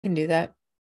Can do that.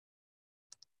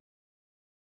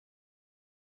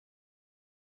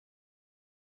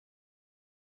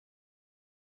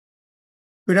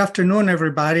 Good afternoon,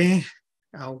 everybody.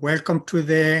 Welcome to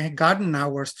the garden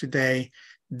hours today.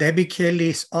 Debbie Kelly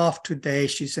is off today.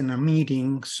 She's in a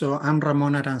meeting. So I'm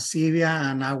Ramon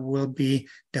Arancibia, and I will be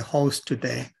the host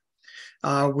today.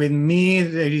 With me,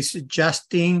 there is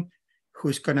Justin,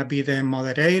 who's going to be the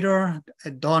moderator.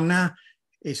 Donna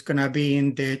is going to be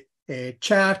in the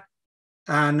chat.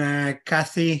 And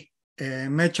Kathy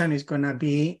Mechan is going to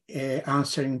be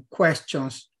answering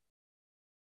questions.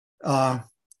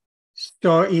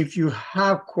 So if you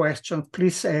have questions,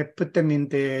 please put them in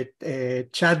the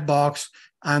chat box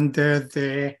under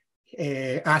the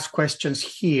ask questions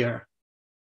here.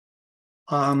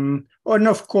 And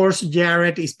of course,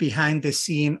 Jared is behind the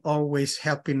scene, always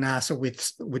helping us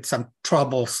with some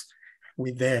troubles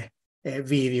with the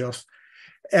videos.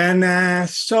 And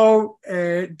so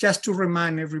just to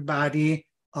remind everybody,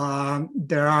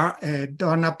 there are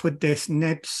Donna put the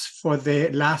snips for the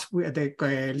last week,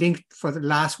 the link for the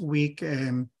last week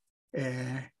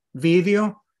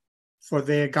video for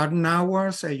the garden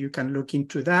hours. You can look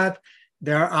into that.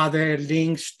 There are other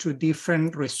links to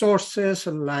different resources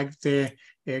like the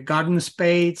garden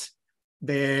spades,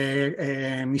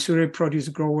 the Missouri Produce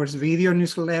Growers video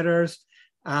newsletters,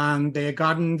 and the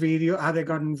other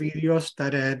garden videos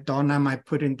that Donna might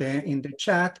put in the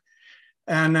chat.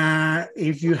 And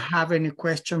if you have any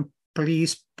question,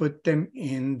 please put them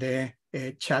in the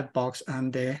chat box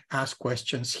and the ask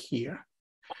questions here.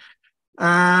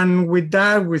 And with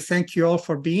that, we thank you all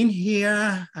for being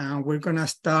here. We're going to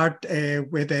start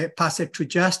pass it to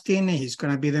Justin. He's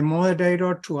going to be the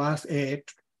moderator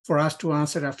for us to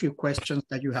answer a few questions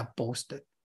that you have posted.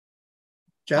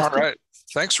 Justin? All right.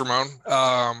 Thanks,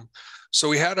 Ramon. So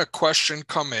we had a question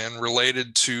come in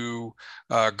related to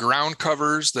ground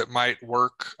covers that might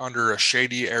work under a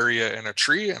shady area in a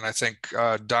tree. And I think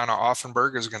Donna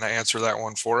Offenberg is going to answer that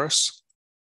one for us.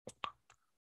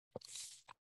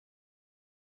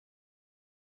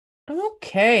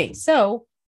 Okay, so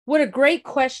what a great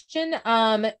question.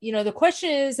 The question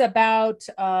is about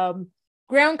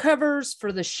ground covers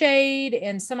for the shade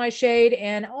and semi-shade,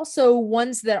 and also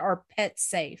ones that are pet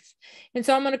safe. And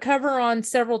so I'm going to cover on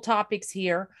several topics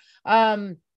here.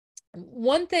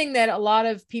 One thing that a lot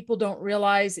of people don't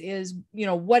realize is,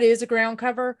 what is a ground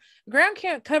cover? A ground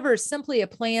cover is simply a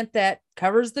plant that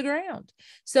covers the ground.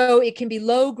 So it can be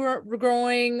low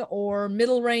growing or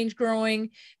middle range growing,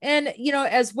 and,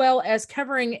 as well as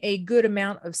covering a good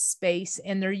amount of space.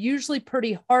 And they're usually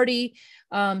pretty hardy.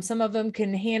 Some of them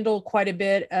can handle quite a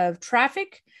bit of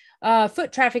traffic,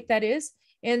 foot traffic, that is.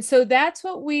 And so that's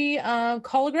what we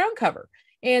call a ground cover.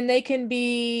 And they can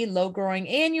be low-growing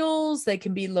annuals, they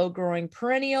can be low-growing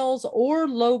perennials, or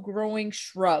low-growing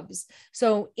shrubs.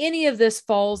 So any of this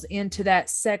falls into that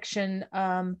section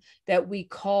that we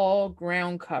call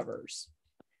ground covers.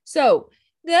 So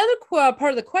the other part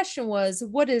of the question was,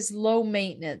 what is low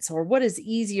maintenance, or what is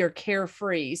easy or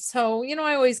carefree? So,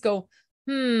 I always go,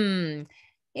 in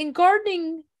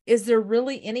gardening, is there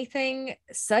really anything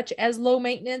such as low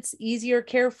maintenance, easy, or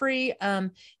carefree?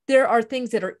 There are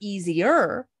things that are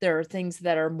easier. There are things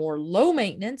that are more low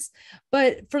maintenance,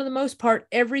 but for the most part,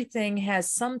 everything has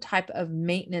some type of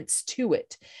maintenance to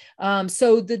it.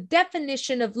 So the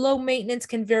definition of low maintenance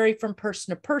can vary from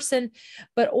person to person,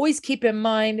 but always keep in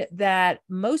mind that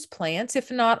most plants,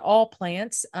 if not all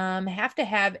plants, have to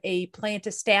have a plant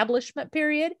establishment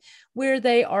period where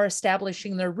they are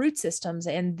establishing their root systems.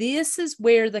 And this is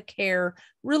where the care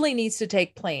really needs to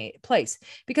take place,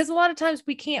 because a lot of times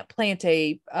we can't plant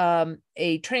a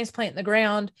transplant in the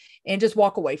ground and just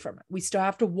walk away from it. We still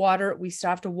have to water it. We still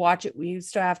have to watch it. We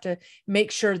still have to make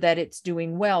sure that it's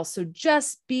doing well. So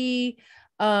just be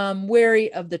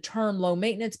wary of the term low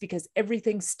maintenance, because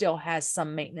everything still has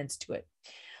some maintenance to it.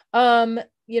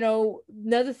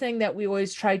 Another thing that we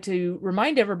always try to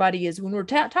remind everybody is when we're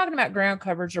talking about ground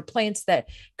covers or plants that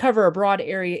cover a broad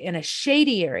area in a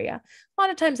shady area, a lot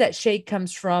of times that shade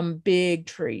comes from big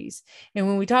trees. And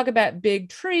when we talk about big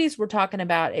trees, we're talking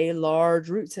about a large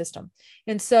root system.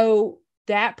 And so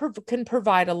that can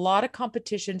provide a lot of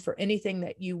competition for anything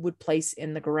that you would place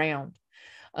in the ground.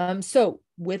 So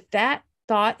with that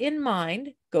thought in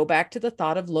mind, go back to the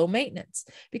thought of low maintenance,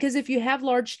 because if you have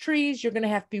large trees, you're going to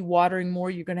have to be watering more.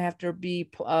 You're going to have to be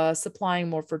supplying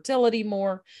more fertility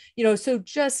more, so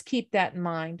just keep that in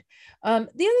mind. The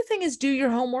other thing is do your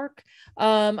homework.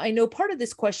 I know part of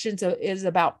this question is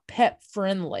about pet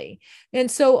friendly. And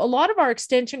so a lot of our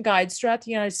extension guides throughout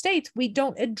the United States, we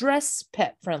don't address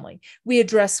pet friendly. We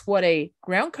address what a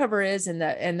ground cover is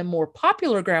and the more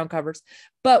popular ground covers,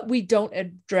 but we don't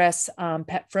address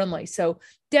pet friendly. So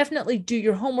definitely do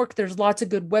your homework. There's lots of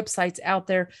good websites out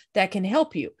there that can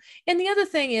help you. And the other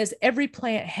thing is every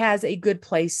plant has a good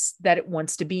place that it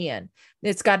wants to be in.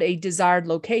 It's got a desired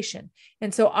location.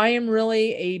 And so I am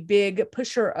really a big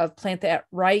pusher of plant that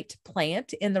right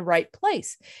plant in the right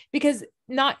place, because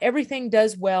not everything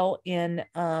does well in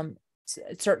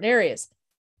certain areas.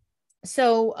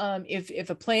 So if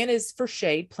a plant is for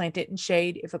shade, plant it in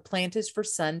shade. If a plant is for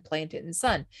sun, plant it in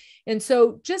sun. And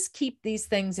so just keep these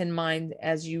things in mind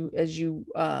as you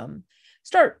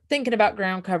start thinking about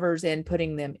ground covers and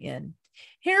putting them in.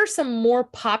 Here are some more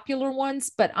popular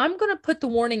ones, but I'm going to put the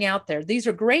warning out there. These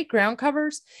are great ground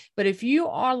covers, but if you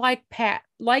are like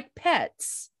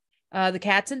pets, the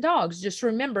cats and dogs, just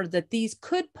remember that these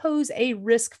could pose a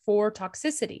risk for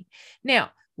toxicity.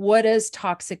 Now, what does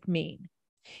toxic mean?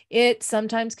 It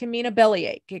sometimes can mean a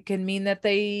bellyache. It can mean that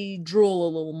they drool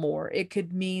a little more. It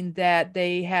could mean that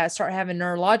they start having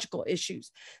neurological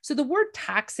issues. So the word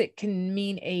toxic can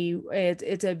mean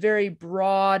it's a very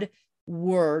broad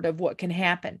word of what can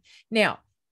happen. Now,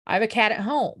 I have a cat at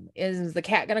home. Is the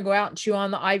cat going to go out and chew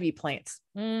on the ivy plants?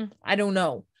 I don't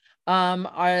know.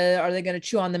 Are they going to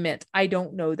chew on the mint? I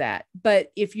don't know that.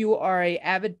 But if you are an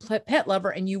avid pet lover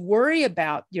and you worry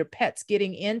about your pets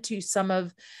getting into some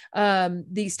of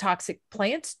these toxic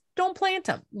plants, don't plant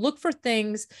them. Look for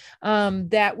things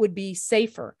that would be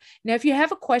safer. Now, if you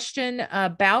have a question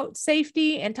about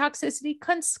safety and toxicity,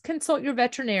 consult your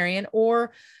veterinarian,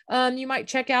 or you might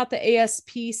check out the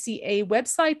ASPCA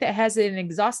website that has an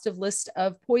exhaustive list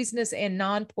of poisonous and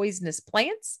non-poisonous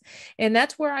plants. And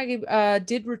that's where I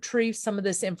did retrieve some of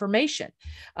this information.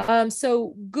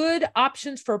 So good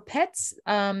options for pets.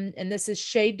 And this is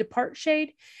shade to part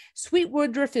shade. Sweet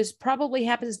woodruff probably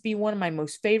happens to be one of my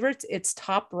most favorites. It's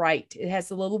top right. It has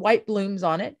the little white blooms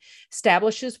on it,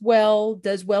 establishes well,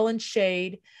 does well in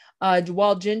shade.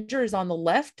 While ginger is on the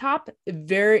left top,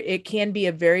 it can be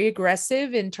a very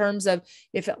aggressive in terms of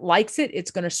if it likes it,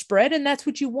 it's going to spread. And that's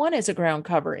what you want as a ground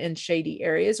cover in shady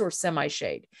areas or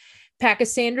semi-shade.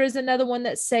 Pachysandra is another one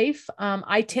that's safe.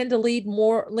 I tend to lean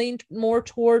more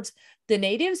towards the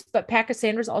natives, but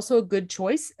Pachysandra is also a good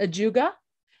choice. Ajuga,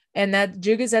 and that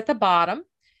Ajuga is at the bottom.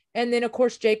 And then, of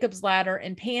course, Jacob's Ladder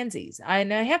and pansies.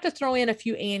 And I have to throw in a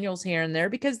few annuals here and there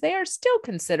because they are still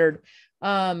considered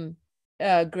ground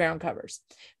covers.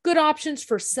 Good options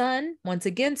for sun. Once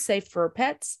again, safe for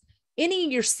pets. Any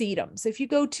of your sedums. If you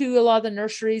go to a lot of the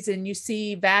nurseries and you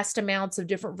see vast amounts of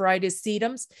different varieties of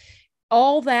sedums,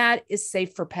 all that is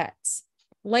safe for pets.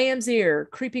 Lamb's ear,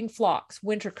 creeping phlox,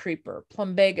 winter creeper,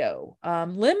 plumbago,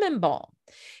 lemon balm.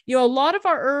 A lot of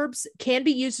our herbs can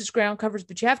be used as ground covers,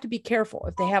 but you have to be careful.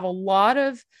 If they have a lot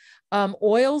of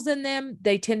oils in them,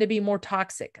 they tend to be more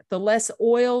toxic. The less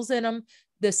oils in them,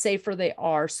 the safer they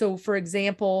are. So, for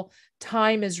example,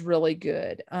 thyme is really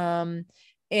good.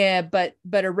 But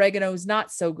oregano is not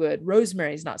so good.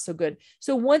 Rosemary is not so good.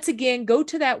 So once again, go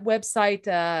to that website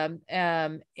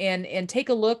and take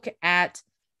a look at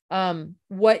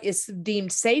what is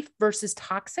deemed safe versus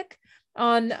toxic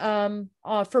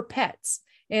for pets.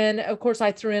 And of course,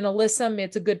 I threw in alyssum.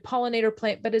 It's a good pollinator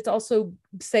plant, but it's also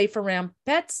safe around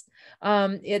pets.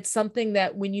 It's something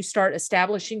that when you start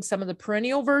establishing some of the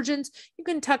perennial versions, you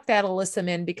can tuck that alyssum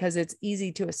in because it's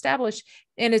easy to establish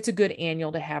and it's a good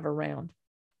annual to have around.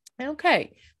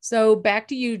 Okay, so back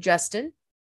to you, Justin.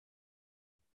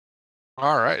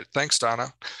 All right, thanks,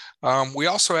 Donna. We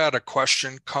also had a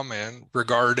question come in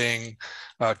regarding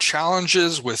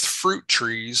challenges with fruit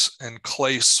trees and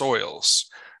clay soils.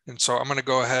 And so I'm going to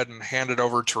go ahead and hand it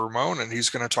over to Ramon, and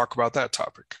he's going to talk about that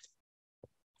topic.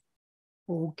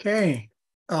 Okay.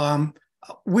 I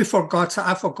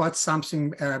forgot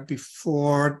something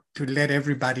before to let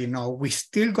everybody know. We're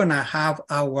still going to have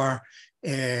our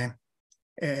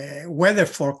weather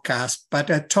forecast,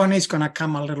 but Tony's going to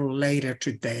come a little later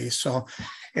today. So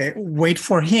wait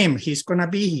for him. He's going to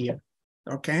be here.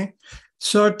 Okay.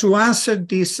 So to answer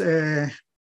this, can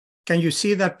you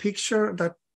see that picture?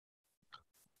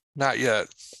 Not yet.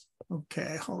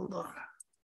 Okay, hold on.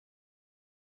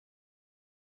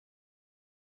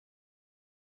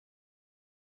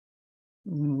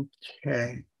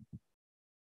 Okay.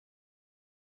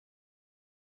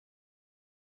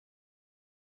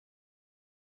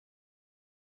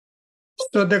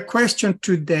 So the question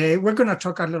today, we're going to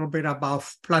talk a little bit about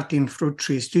planting fruit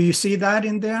trees. Do you see that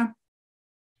in there?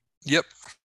 Yep.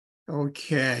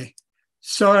 Okay.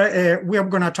 So we are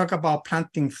going to talk about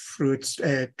planting fruit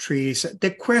trees.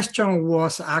 The question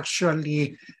was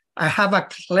actually, I have a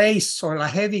clay soil, a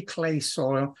heavy clay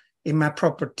soil in my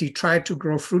property, try to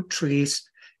grow fruit trees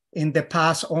in the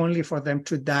past only for them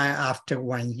to die after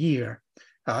 1 year.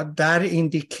 That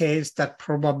indicates that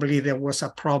probably there was a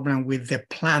problem with the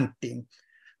planting.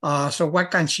 So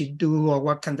what can she do, or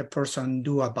what can the person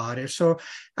do about it? So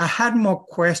I had more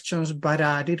questions, but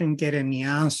I didn't get any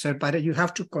answer. But you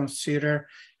have to consider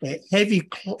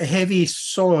heavy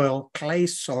soil, clay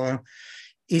soil,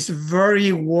 is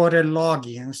very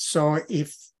waterlogging. So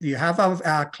if you have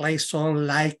a clay soil,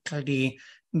 likely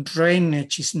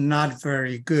drainage is not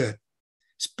very good,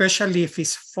 especially if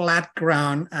it's flat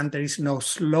ground and there is no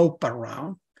slope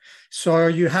around. So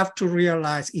you have to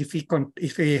realize if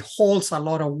it holds a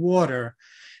lot of water,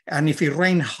 and if it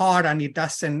rains hard and it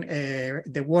doesn't,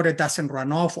 the water doesn't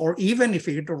run off, or even if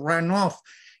it run off,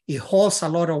 it holds a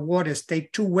lot of water, stay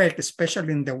too wet,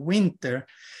 especially in the winter,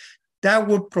 that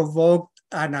would provoke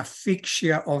an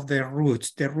asphyxia of the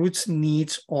roots. The roots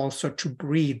need also to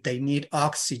breathe. They need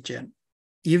oxygen,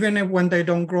 even when they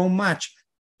don't grow much.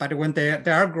 But when they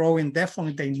are growing,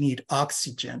 definitely they need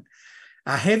oxygen.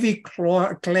 A heavy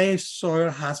clay soil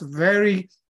has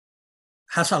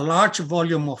a large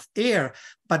volume of air,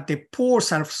 but the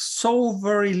pores are so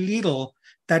very little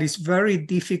that it's very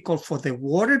difficult for the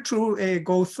water to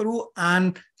go through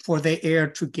and for the air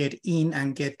to get in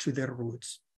and get to the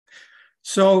roots.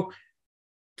 So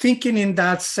thinking in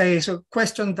that sense, a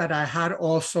question that I had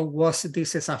also was,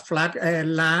 this is a flat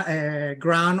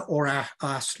ground or a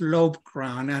slope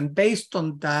ground? And based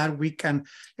on that, we can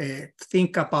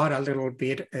think about a little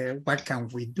bit, what can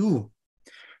we do?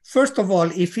 First of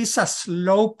all, if it's a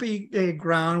slopey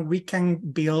ground, we can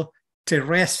build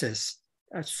terraces.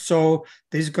 So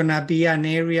there's gonna be an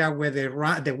area where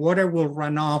the water will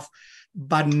run off,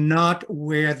 but not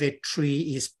where the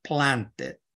tree is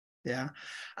planted. Yeah,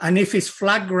 and if it's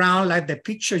flat ground, like the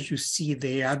picture you see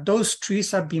there, those trees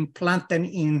have been planted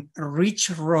in rich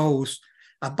rows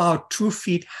about 2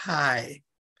 feet high.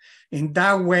 In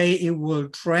that way, it will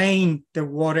drain the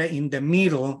water in the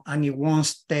middle and it won't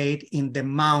stay in the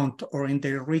mount or in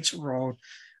the rich row,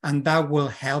 and that will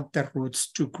help the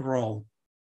roots to grow.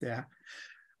 Yeah.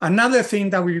 Another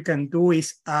thing that we can do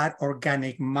is add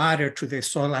organic matter to the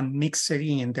soil and mix it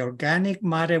in. The organic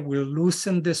matter will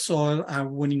loosen the soil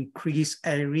and will increase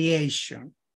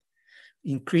aeration.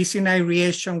 Increasing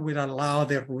aeration will allow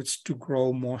the roots to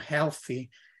grow more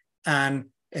healthy and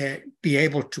be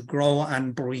able to grow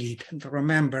and breathe. And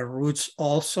remember, roots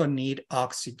also need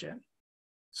oxygen.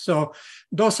 So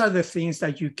those are the things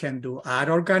that you can do. Add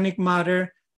organic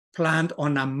matter, plant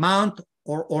on a mount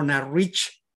or on a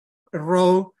rich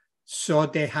row, so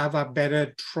they have a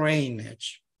better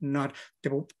drainage. Not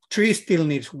the tree still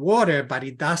needs water, but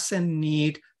it doesn't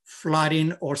need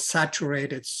flooding or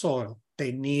saturated soil.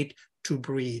 They need to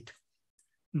breathe.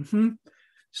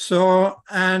 So,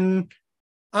 and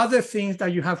other things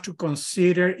that you have to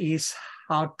consider is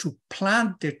how to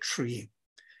plant the tree.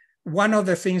 One of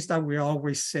the things that we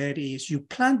always said is you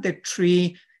plant the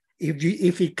tree,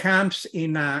 if it comes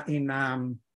in a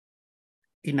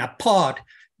pot,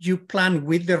 you plant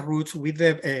with the roots, with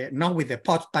the not with the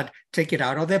pot, but take it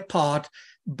out of the pot,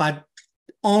 but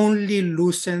only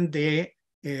loosen the,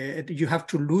 you have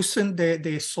to loosen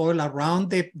the soil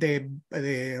around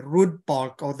the root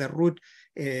bulk or the root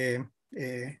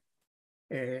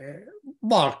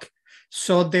bulk.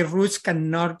 So the roots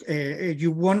cannot,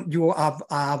 you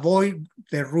avoid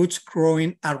the roots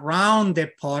growing around the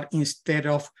pot. Instead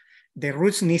of the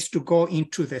roots needs to go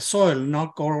into the soil,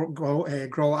 not grow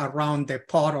around the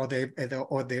pot or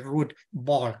the root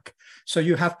bulk. So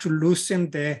you have to loosen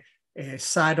the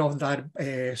side of that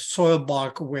soil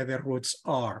bulk where the roots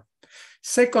are.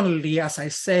 Secondly, as I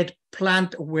said,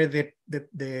 plant where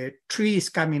the tree is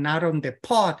coming out of the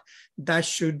pot. That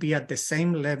should be at the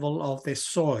same level of the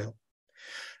soil.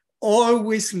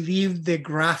 Always leave the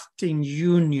grafting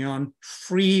union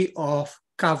free of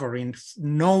covering,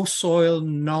 no soil,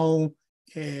 no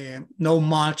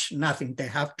mulch, nothing. They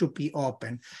have to be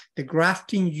open. The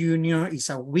grafting union is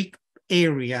a weak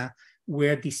area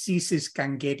where diseases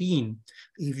can get in.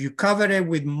 If you cover it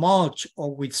with mulch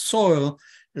or with soil,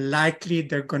 likely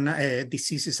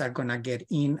diseases are gonna get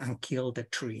in and kill the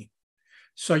tree.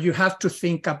 So you have to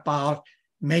think about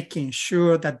making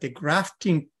sure that the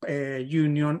grafting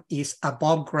union is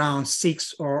above ground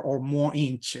 6 or more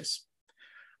inches.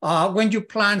 When you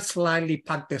plant, slightly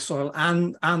pack the soil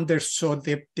under, so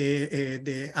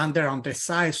the under on the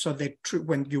side, so the tree,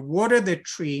 when you water the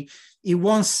tree, it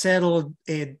won't settle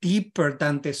deeper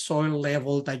than the soil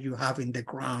level that you have in the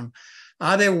ground.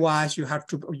 Otherwise, you're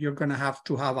gonna have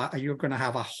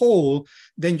a hole.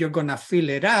 Then you're gonna fill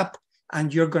it up,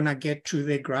 and you're gonna get to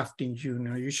the grafting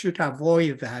unit. You should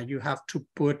avoid that. You have to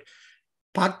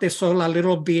pack the soil a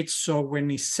little bit, so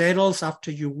when it settles after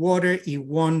you water, it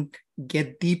won't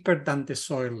get deeper than the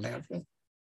soil level.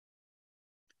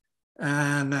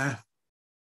 And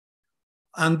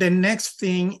the next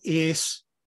thing is,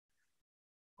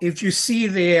 if you see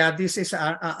there, this is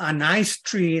a nice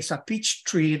tree. It's a peach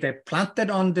tree. They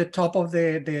planted on the top of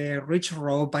the ridge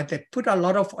row, but they put a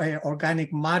lot of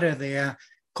organic matter there,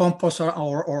 compost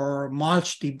or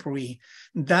mulch debris.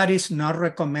 That is not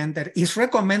recommended. It's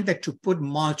recommended to put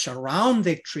mulch around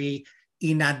the tree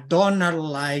in a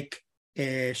donut-like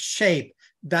shape.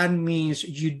 That means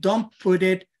you don't put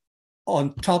it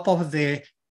on top of the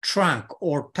trunk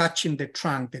or touching the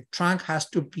trunk. The trunk has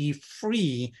to be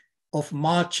free of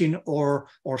mulching or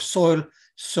soil,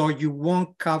 so you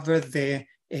won't cover the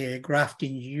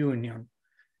grafting union.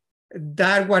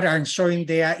 That what I'm showing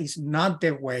there is not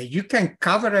the way. You can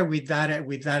cover it with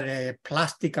that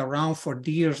plastic around for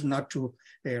years, not to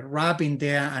rub in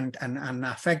there and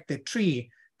affect the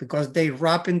tree, because they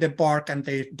rub in the bark and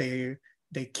they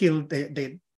kill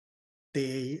they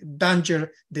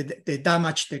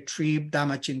damage the tree,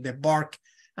 damaging the bark,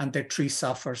 and the tree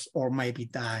suffers or maybe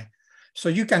die. So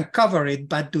you can cover it,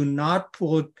 but do not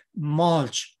put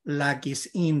mulch like is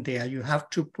in there. You have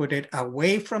to put it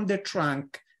away from the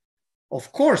trunk.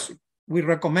 Of course, we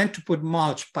recommend to put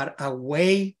mulch, but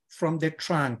away from the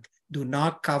trunk. Do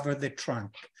not cover the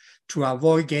trunk to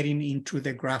avoid getting into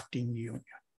the grafting union.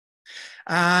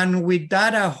 And with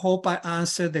that, I hope I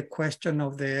answered the question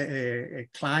of the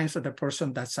clients or the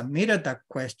person that submitted that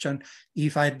question.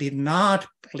 If I did not,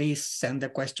 please send the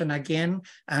question again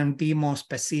and be more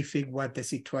specific what the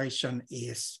situation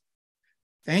is.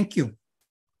 Thank you.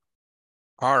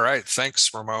 All right,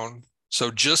 thanks, Ramon.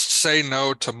 So just say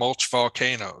no to mulch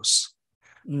volcanoes.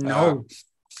 No.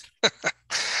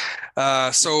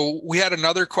 So we had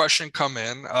another question come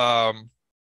in.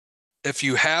 If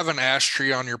you have an ash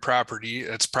tree on your property,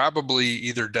 it's probably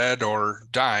either dead or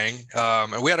dying.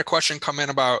 And we had a question come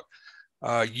in about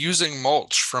using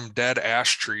mulch from dead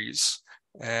ash trees.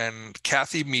 And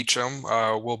Kathy Meacham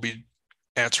will be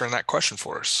answering that question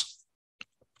for us.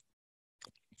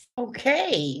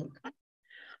 Okay.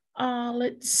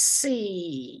 Let's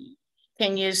see.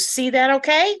 Can you see that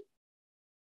okay?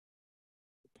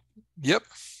 Yep.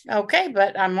 Okay,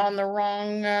 but I'm on the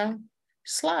wrong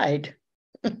slide.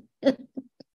 Let's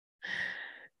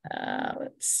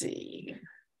see.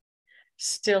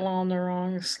 Still on the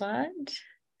wrong slide.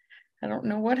 I don't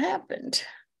know what happened.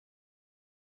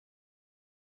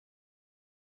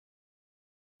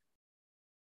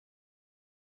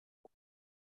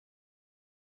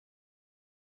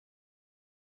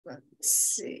 Let's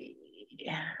see.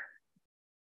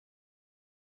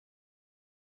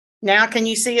 Now, can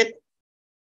you see it?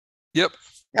 Yep.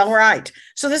 All right.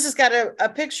 So this has got a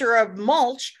picture of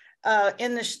mulch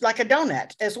in this, like a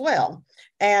donut as well.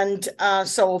 And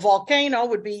so a volcano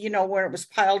would be, where it was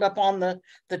piled up on the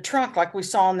trunk, like we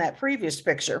saw in that previous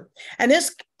picture. And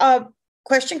this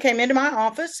question came into my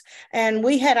office, and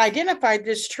we had identified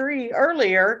this tree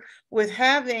earlier with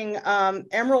having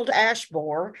emerald ash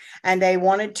borer, and they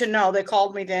wanted to know, they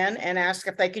called me then and asked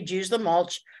if they could use the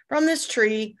mulch from this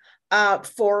tree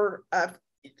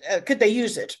could they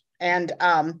use it? And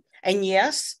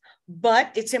yes,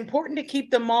 but it's important to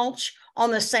keep the mulch on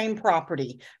the same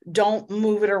property. Don't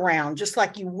move it around. Just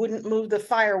like you wouldn't move the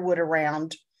firewood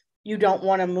around, you don't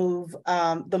want to move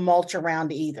the mulch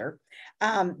around either.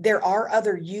 There are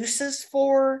other uses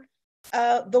for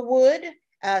the wood.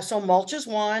 So mulch is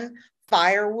one,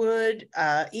 firewood,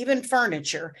 even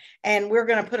furniture. And we're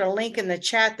going to put a link in the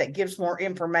chat that gives more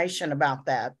information about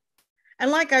that. And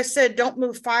like I said, don't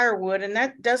move firewood, and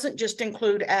that doesn't just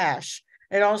include ash.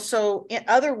 It also,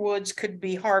 other woods could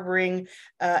be harboring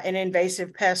an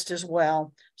invasive pest as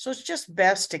well. So it's just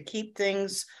best to keep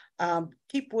things,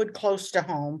 keep wood close to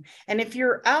home. And if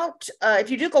you're out,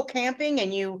 if you do go camping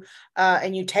and you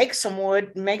take some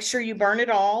wood, make sure you burn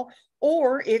it all.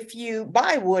 Or if you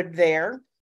buy wood there,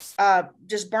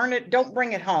 just burn it. Don't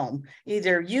bring it home.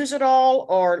 Either use it all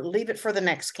or leave it for the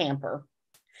next camper.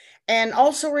 And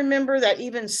also remember that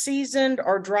even seasoned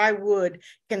or dry wood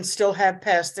can still have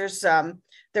pests.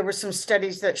 There were some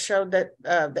studies that showed that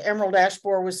the emerald ash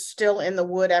borer was still in the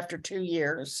wood after 2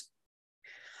 years.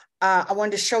 I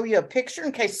wanted to show you a picture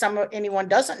in case anyone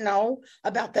doesn't know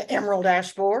about the emerald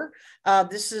ash borer.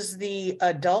 This is the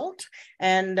adult,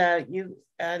 and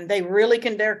they really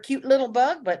can. They're a cute little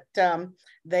bug, but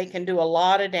they can do a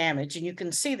lot of damage, and you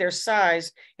can see their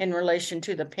size in relation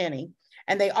to the penny.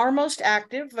 And they are most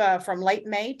active from late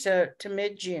May to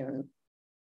mid-June.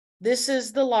 This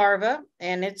is the larva,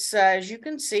 and it's as you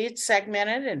can see, it's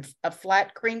segmented and a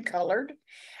flat cream colored.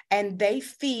 And they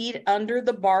feed under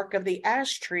the bark of the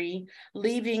ash tree,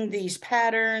 leaving these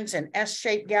patterns and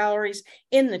S-shaped galleries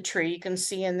in the tree. You can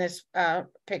see in this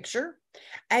picture.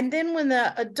 And then when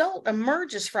the adult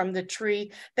emerges from the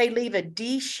tree, they leave a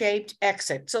D-shaped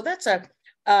exit. So that's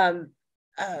an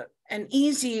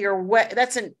easier way.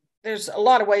 There's a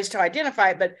lot of ways to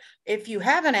identify it, but if you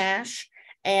have an ash,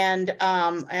 and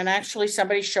actually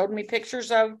somebody showed me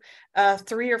pictures of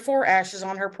 3 or 4 ashes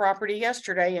on her property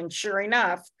yesterday, and sure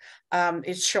enough,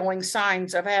 it's showing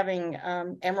signs of having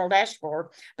emerald ash borer.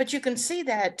 But you can see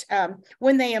that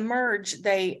when they emerge,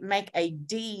 they make a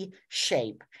D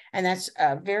shape, and that's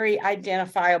very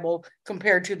identifiable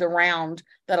compared to the round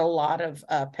that a lot of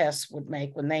pests would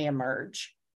make when they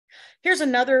emerge. Here's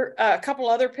another couple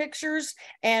other pictures,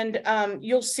 and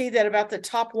you'll see that about the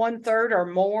top 1/3 or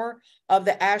more of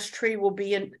the ash tree will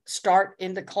start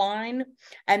in decline.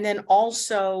 And then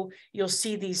also you'll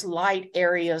see these light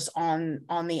areas on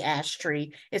the ash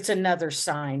tree. It's another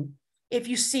sign. If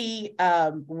you see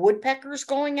woodpeckers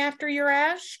going after your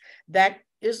ash, that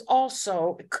is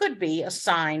also, it could be a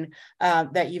sign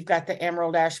that you've got the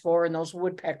emerald ash borer, and those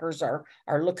woodpeckers are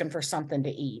looking for something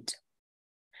to eat.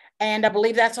 And I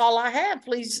believe that's all I have.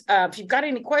 Please, if you've got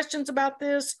any questions about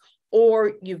this,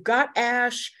 or you've got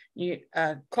ash, you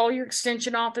call your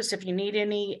extension office if you need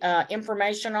any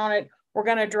information on it. We're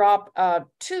going to drop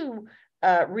 2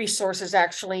 resources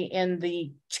actually in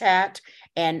the chat,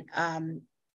 and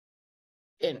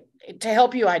to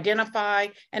help you identify,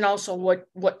 and also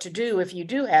what to do if you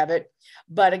do have it.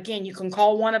 But again, you can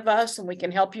call one of us and we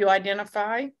can help you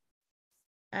identify.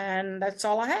 And that's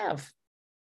all I have.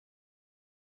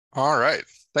 All right.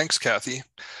 Thanks, Kathy.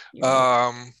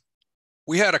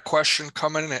 We had a question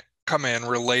come in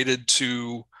related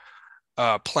to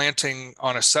planting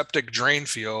on a septic drain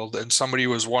field, and somebody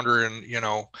was wondering,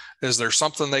 is there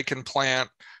something they can plant?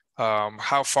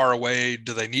 How far away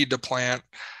do they need to plant?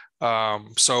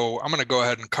 So I'm going to go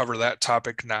ahead and cover that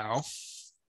topic now.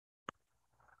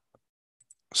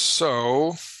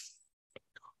 So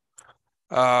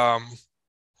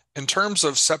in terms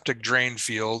of septic drain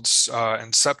fields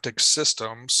and septic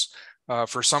systems,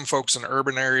 for some folks in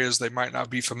urban areas, they might not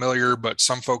be familiar, but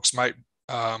some folks might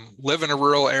live in a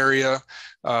rural area.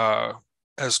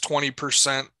 As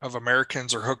 20% of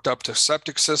Americans are hooked up to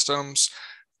septic systems.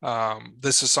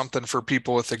 This is something for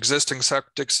people with existing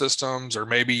septic systems, or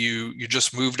maybe you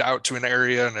just moved out to an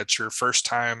area and it's your first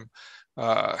time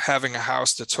having a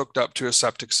house that's hooked up to a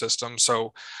septic system.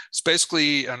 So it's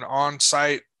basically an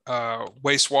on-site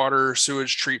wastewater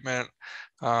sewage treatment.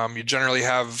 You generally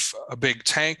have a big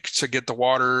tank to get the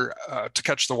water, to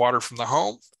catch the water from the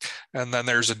home. And then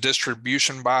there's a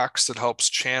distribution box that helps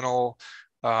channel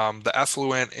the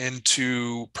effluent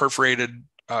into perforated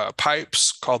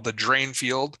pipes called the drain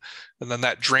field. And then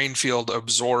that drain field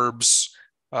absorbs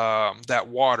that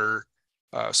water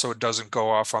so it doesn't go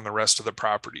off on the rest of the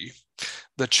property.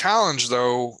 The challenge,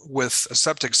 though, with a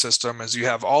septic system is you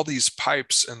have all these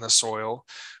pipes in the soil.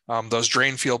 Those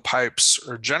drain field pipes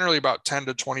are generally about 10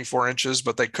 to 24 inches,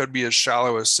 but they could be as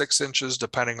shallow as 6 inches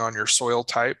depending on your soil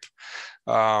type.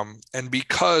 And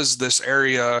because this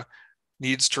area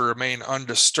needs to remain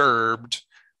undisturbed,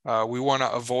 we want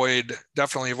to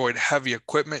definitely avoid heavy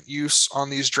equipment use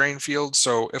on these drain fields.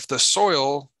 So if the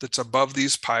soil that's above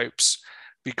these pipes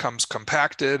becomes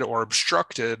compacted or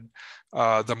obstructed,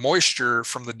 the moisture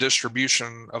from the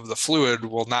distribution of the fluid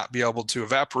will not be able to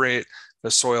evaporate. The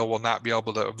soil will not be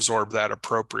able to absorb that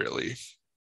appropriately.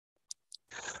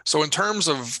 So in terms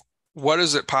of what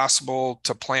is it possible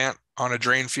to plant on a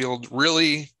drain field,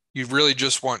 you really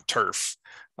just want turf.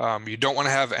 You don't want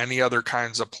to have any other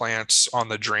kinds of plants on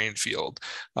the drain field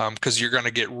because you're going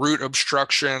to get root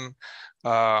obstruction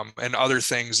and other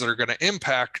things that are going to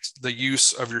impact the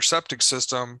use of your septic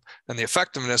system and the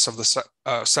effectiveness of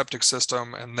the septic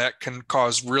system, and that can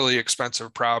cause really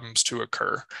expensive problems to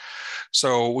occur.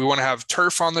 So we want to have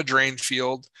turf on the drain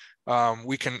field.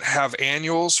 We can have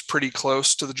annuals pretty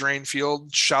close to the drain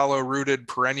field, shallow rooted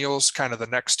perennials kind of the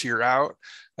next tier out,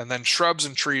 And then shrubs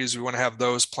and trees, we want to have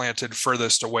those planted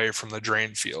furthest away from the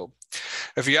drain field.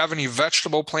 If you have any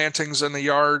vegetable plantings in the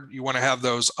yard, you want to have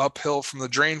those uphill from the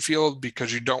drain field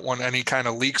because you don't want any kind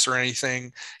of leaks or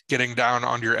anything getting down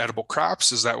onto your edible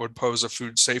crops, as that would pose a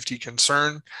food safety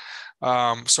concern.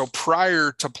 So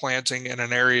prior to planting in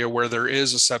an area where there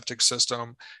is a septic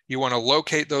system, you want to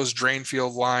locate those drain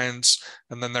field lines.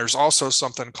 And then there's also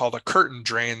something called a curtain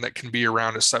drain that can be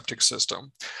around a septic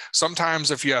system.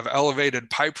 Sometimes if you have elevated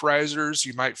pipe risers,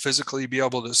 you might physically be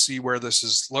able to see where this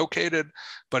is located,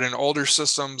 but in older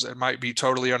systems, it might be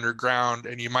totally underground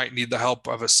and you might need the help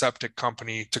of a septic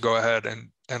company to go ahead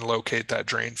and locate that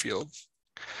drain field.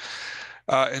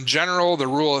 In general, the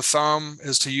rule of thumb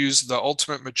is to use the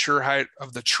ultimate mature height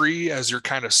of the tree as your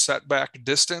kind of setback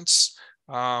distance,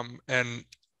 and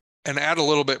add a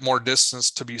little bit more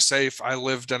distance to be safe. I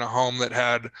lived in a home that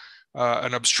had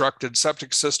an obstructed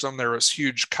septic system. There was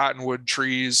huge cottonwood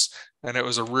trees, and it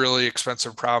was a really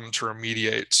expensive problem to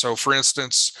remediate. So for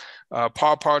instance, a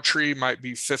pawpaw tree might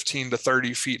be 15 to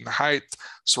 30 feet in height.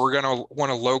 So we're going to want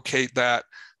to locate that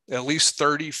at least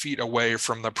 30 feet away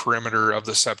from the perimeter of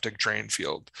the septic drain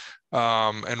field.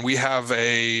 And we have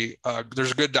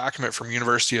there's a good document from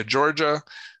University of Georgia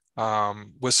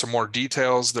with some more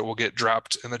details that will get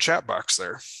dropped in the chat box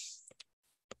there.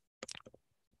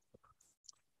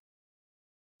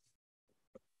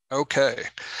 Okay.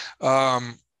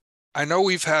 I know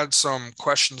we've had some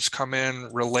questions come in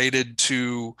related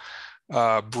to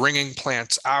bringing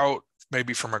plants out,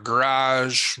 maybe from a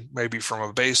garage, maybe from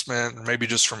a basement, or maybe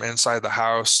just from inside the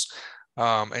house,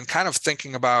 and kind of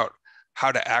thinking about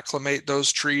how to acclimate those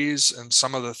trees and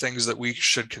some of the things that we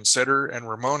should consider. And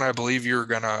Ramon, I believe you're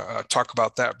going to talk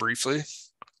about that briefly.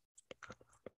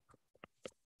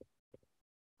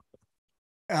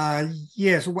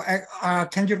 Yes.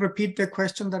 Can you repeat the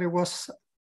question that it was?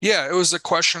 Yeah, it was a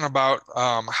question about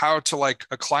how to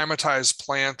acclimatize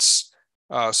plants.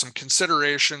 Some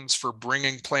considerations for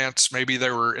bringing plants. Maybe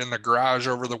they were in the garage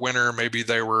over the winter. Maybe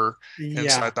they were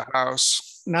inside the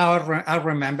house. Now I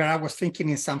remember I was thinking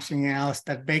in something else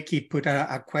that Becky put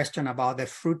a question about the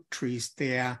fruit trees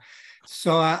there.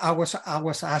 So I was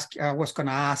going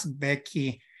to ask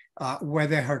Becky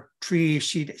whether her tree,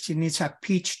 she needs a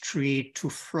peach tree to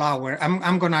flower.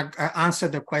 I'm going to answer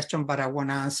the question, but I want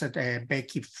to answer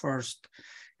Becky first.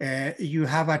 You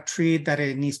have a tree that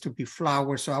it needs to be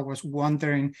flowered. So I was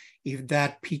wondering if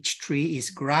that peach tree is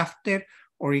grafted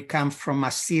or it comes from a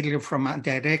seedling,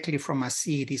 directly from a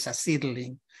seed, is a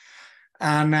seedling.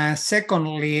 And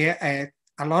secondly, a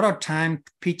lot of time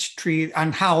peach tree,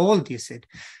 and how old is it?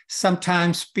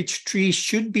 Sometimes peach trees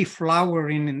should be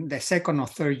flowering in the second or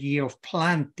third year of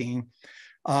planting.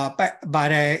 But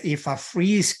if a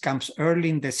freeze comes early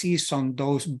in the season,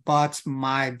 those buds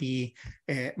might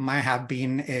have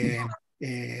been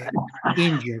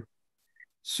injured.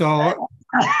 So,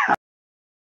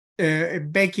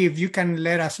 Becky, if you can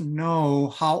let us know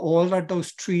how old are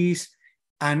those trees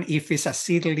and if it's a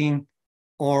seedling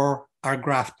or are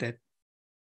grafted.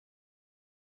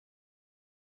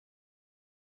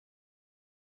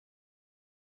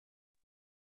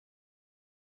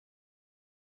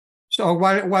 So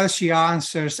while she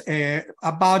answers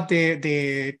about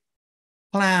the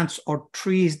plants or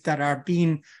trees that are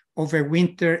being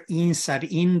overwinter inside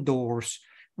indoors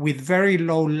with very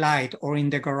low light, or in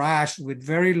the garage with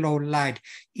very low light,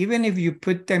 even if you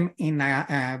put them in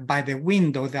by the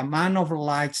window, the amount of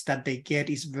lights that they get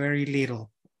is very little.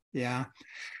 Yeah.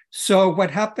 So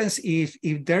what happens if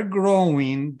they're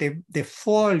growing, the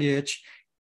foliage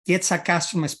gets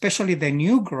accustomed, especially the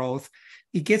new growth,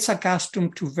 it gets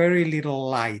accustomed to very little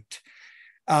light.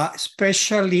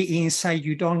 Especially inside,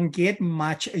 you don't get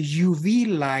much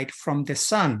UV light from the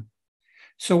sun.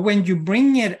 So when you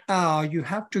bring it out, you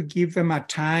have to give them a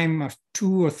time of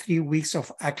 2 or 3 weeks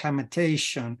of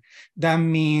acclimatization. That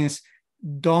means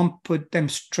don't put them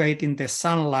straight in the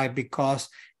sunlight because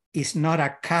it's not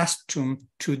accustomed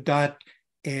to that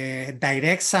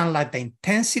direct sunlight, the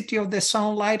intensity of the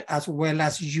sunlight, as well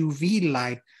as UV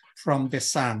light from the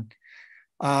sun.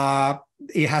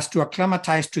 It has to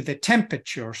acclimatize to the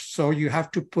temperatures. So you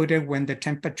have to put it when the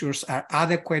temperatures are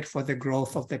adequate for the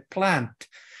growth of the plant.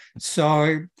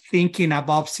 So thinking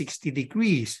above 60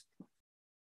 degrees.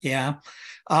 Yeah.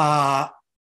 And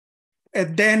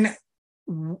then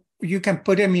you can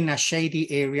put them in a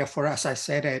shady area for, as I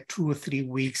said, 2 or 3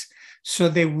 weeks, so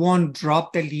they won't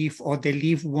drop the leaf or the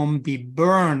leaf won't be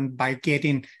burned by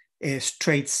getting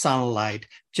straight sunlight.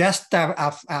 Just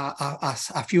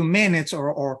a few minutes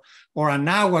or an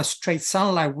hour straight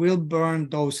sunlight will burn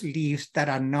those leaves that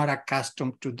are not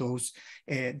accustomed to those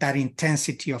that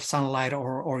intensity of sunlight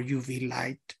or UV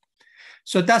light.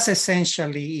 So that's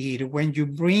essentially it. When you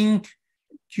bring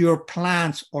your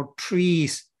plants or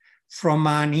trees from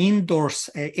an indoors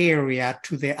area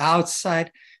to the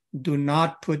outside, do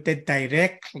not put it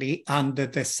directly under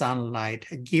the sunlight.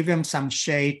 Give them some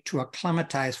shade to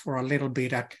acclimatize for a little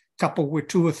bit, a couple with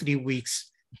 2 or 3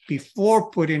 weeks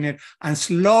before putting it, and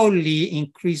slowly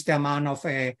increase the amount of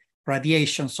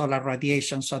radiation, solar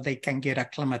radiation, so they can get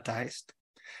acclimatized.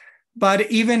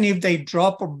 But even if they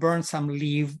drop or burn some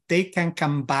leaf, they can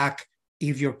come back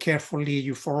if you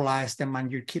fertilize them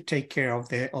and you take care of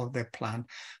the plant.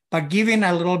 But giving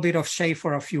a little bit of shade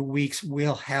for a few weeks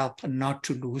will help not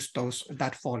to lose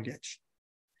that foliage.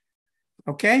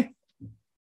 Okay?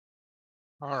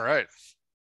 All right.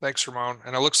 Thanks, Ramon.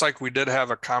 And it looks like we did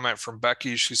have a comment from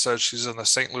Becky. She says she's in the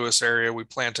St. Louis area. We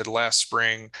planted last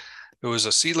spring. It was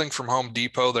a seedling from Home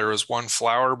Depot. There was one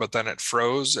flower, but then it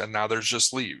froze, and now there's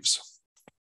just leaves.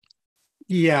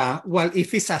 Yeah, well,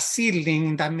 if it's a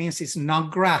seedling, that means it's not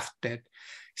grafted.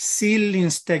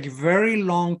 Seedlings take very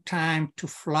long time to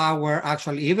flower.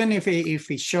 Actually, even if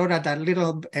it showed a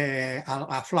little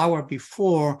a flower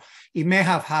before, it may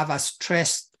have a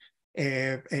stressed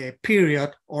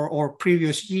period or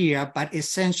previous year, but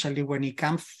essentially when it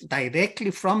comes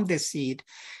directly from the seed,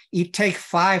 it takes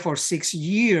 5 or 6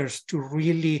 years to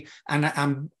really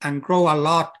and grow a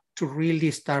lot to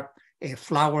really start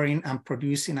flowering and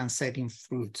producing and setting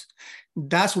fruits.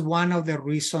 That's one of the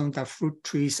reasons that fruit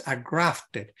trees are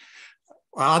grafted.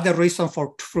 Other reason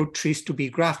for fruit trees to be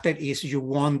grafted is you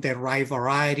want the right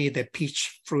variety, the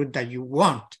peach fruit that you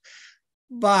want.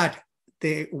 But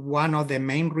one of the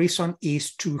main reasons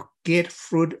is to get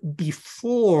fruit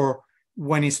before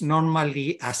when it's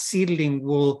normally a seedling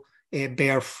will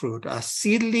bear fruit. A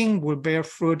seedling will bear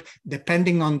fruit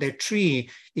depending on the tree.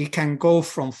 It can go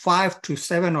from 5 to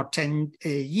 7 or 10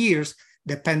 years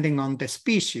depending on the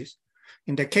species.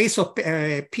 In the case of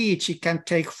peach, it can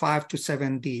take 5 to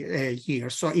 7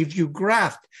 years. So if you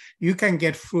graft, you can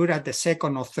get fruit at the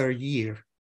 2nd or 3rd year.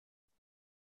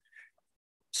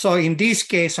 So in this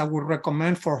case, I would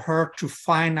recommend for her to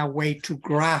find a way to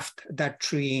graft that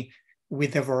tree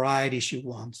with the variety she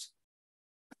wants.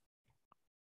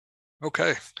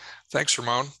 Okay, thanks,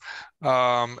 Ramon.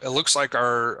 It looks like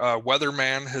our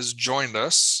weatherman has joined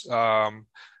us.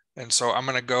 And so I'm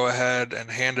going to go ahead and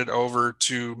hand it over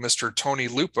to Mr. Tony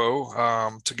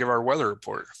Lupo to give our weather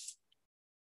report.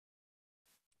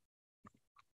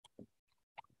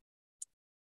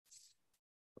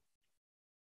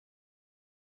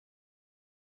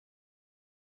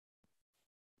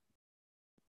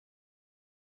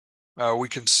 We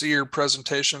can see your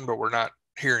presentation, but we're not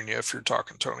hearing you if you're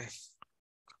talking, Tony.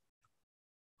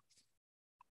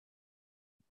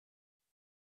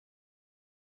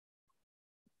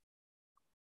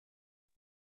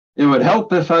 It would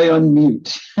help if I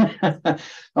unmute.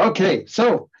 Okay,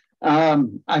 so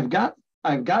I've got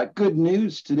good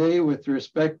news today with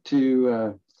respect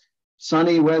to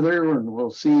sunny weather, and we'll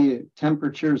see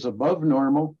temperatures above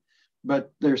normal.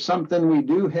 But there's something we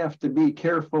do have to be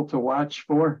careful to watch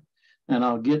for, and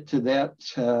I'll get to that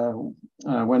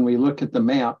when we look at the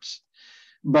maps.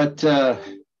 But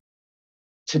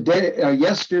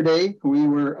yesterday we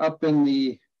were up in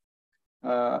the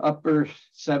upper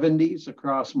 70s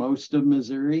across most of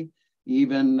Missouri,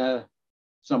 even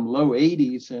some low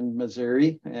 80s in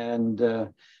Missouri. And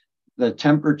the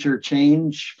temperature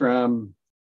change from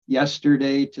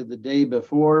yesterday to the day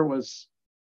before was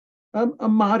a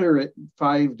moderate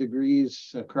 5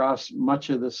 degrees across much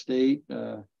of the state.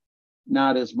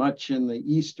 Not as much in the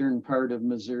eastern part of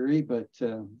Missouri, but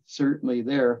certainly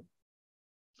there.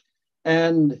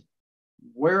 And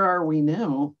where are we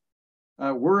now?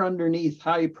 We're underneath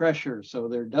high pressure, so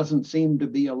there doesn't seem to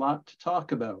be a lot to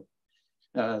talk about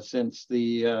since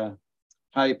the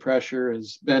high pressure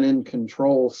has been in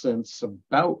control since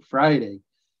about Friday.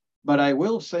 But I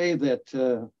will say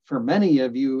that for many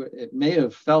of you, it may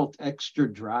have felt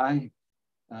extra dry,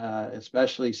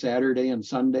 especially Saturday and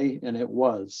Sunday, and it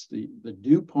was. The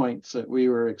dew points that we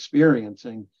were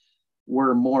experiencing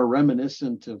were more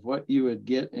reminiscent of what you would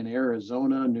get in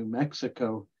Arizona, New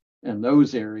Mexico, and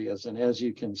those areas. And as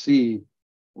you can see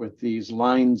with these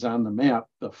lines on the map,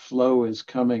 the flow is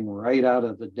coming right out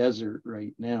of the desert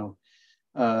right now.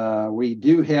 We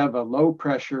do have a low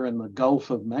pressure in the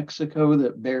Gulf of Mexico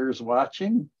that bears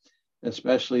watching,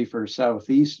 especially for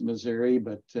southeast Missouri,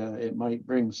 but it might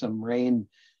bring some rain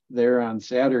there on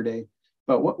Saturday.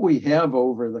 But what we have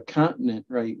over the continent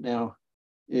right now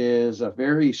is a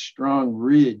very strong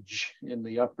ridge in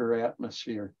the upper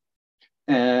atmosphere.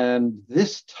 And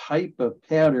this type of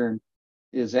pattern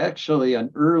is actually an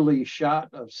early shot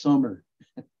of summer,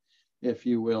 if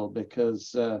you will,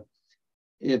 because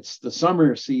it's the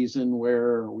summer season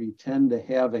where we tend to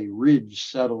have a ridge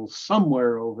settle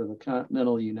somewhere over the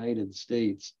continental United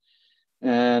States.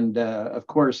 And of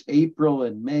course, April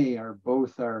and May are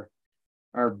both our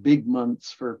big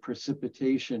months for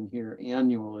precipitation here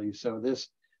annually. So this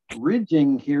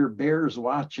ridging here bears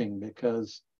watching,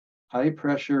 because high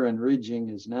pressure and ridging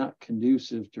is not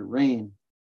conducive to rain.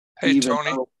 Hey,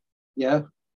 Tony. Yeah.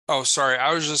 Oh, sorry.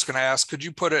 I was just going to ask, could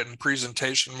you put it in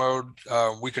presentation mode?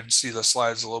 We could see the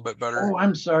slides a little bit better. Oh,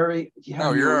 I'm sorry. Yeah,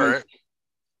 no, you're all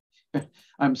right.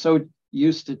 I'm so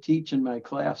used to teaching my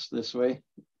class this way.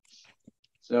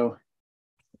 So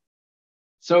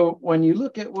when you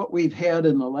look at what we've had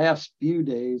in the last few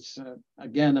days,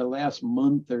 again, the last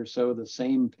month or so, the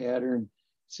same pattern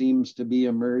seems to be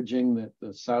emerging, that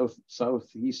the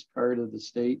southeast part of the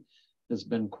state has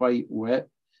been quite wet.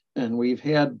 And we've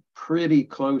had pretty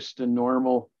close to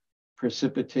normal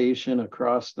precipitation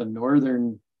across the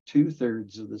northern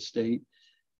 2/3 of the state.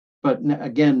 But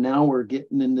again, now we're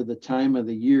getting into the time of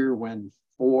the year when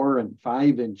 4 and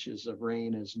 5 inches of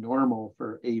rain is normal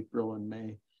for April and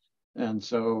May. And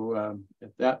so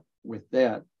with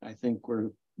that, I think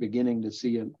we're beginning to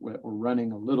see we're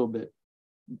running a little bit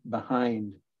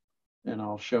behind, and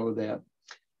I'll show that.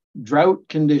 Drought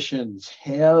conditions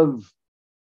have,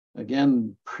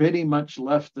 again, pretty much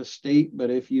left the state, but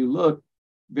if you look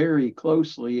very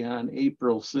closely on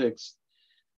April 6th,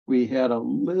 we had a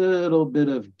little bit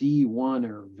of D1,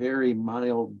 or very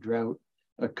mild drought,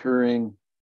 occurring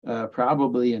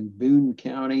probably in Boone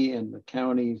County and the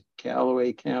county,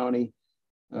 Callaway County,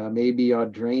 maybe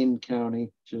Audrain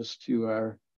County, just to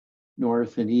our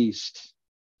north and east.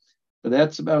 But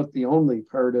that's about the only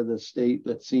part of the state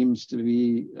that seems to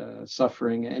be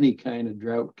suffering any kind of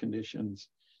drought conditions.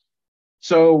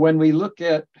 So when we look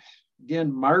at,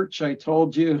 again, March, I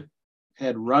told you,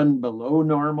 had run below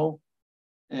normal,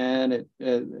 and it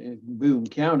in Boone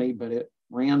County, but it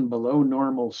ran below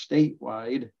normal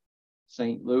statewide.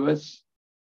 St. Louis,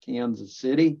 Kansas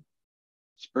City,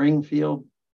 Springfield,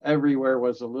 everywhere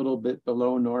was a little bit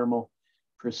below normal.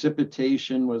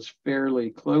 Precipitation was fairly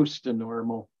close to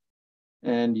normal.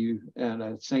 And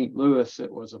at St. Louis,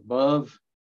 it was above.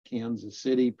 Kansas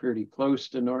City, pretty close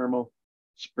to normal.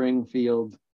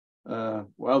 Springfield,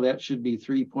 well, that should be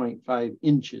 3.5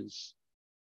 inches,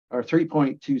 or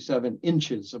 3.27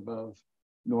 inches above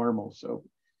normal. So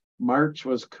March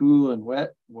was cool and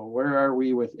wet. Well, where are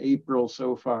we with April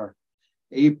so far?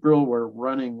 April, we're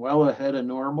running well ahead of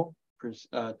normal,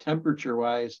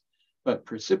 temperature-wise, but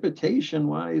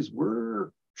precipitation-wise,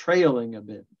 we're trailing a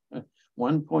bit.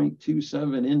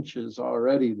 1.27 inches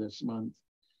already this month,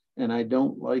 and I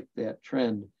don't like that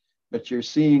trend. But you're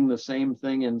seeing the same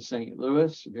thing in St.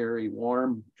 Louis, very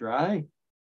warm, dry.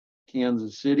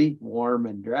 Kansas City, warm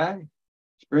and dry.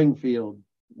 Springfield,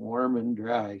 warm and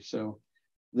dry. So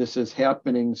this is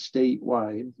happening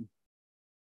statewide.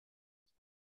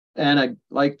 And I'd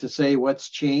like to say, what's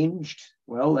changed?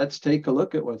 Well, let's take a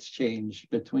look at what's changed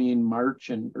between March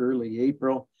and early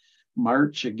April.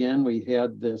 March, again, we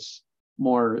had this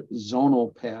more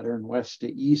zonal pattern, west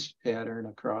to east pattern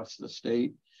across the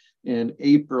state. In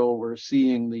April, we're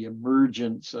seeing the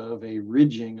emergence of a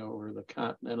ridging over the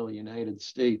continental United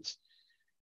States.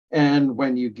 And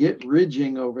when you get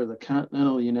ridging over the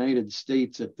continental United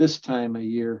States at this time of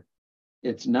year,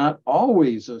 it's not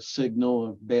always a signal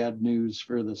of bad news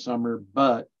for the summer,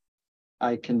 but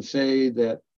I can say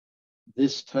that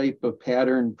this type of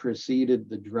pattern preceded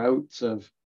the droughts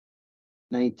of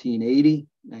 1980,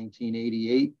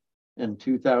 1988, and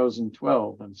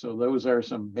 2012. And so those are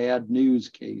some bad news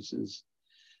cases.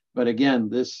 But again,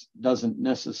 this doesn't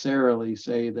necessarily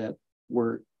say that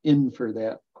we're in for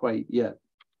that quite yet,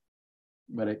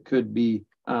 but it could be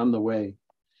on the way.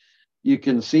 You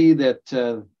can see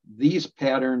that these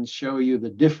patterns show you the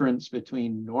difference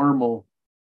between normal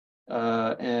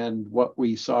and what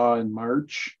we saw in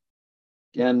March.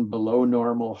 Again, below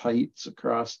normal heights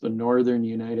across the northern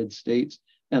United States.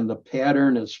 And the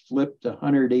pattern is flipped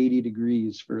 180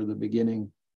 degrees for the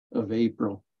beginning of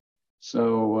April.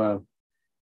 So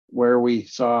where we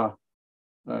saw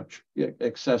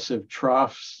excessive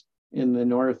troughs in the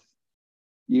north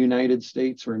United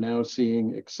States, we're now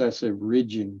seeing excessive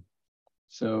ridging.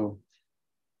 So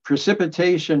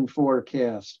precipitation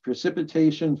forecast for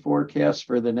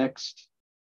the next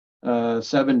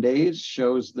 7 days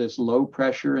shows this low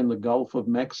pressure in the Gulf of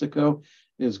Mexico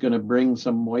is going to bring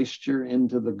some moisture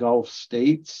into the Gulf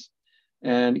states,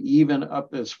 and even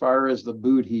up as far as the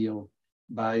boot heel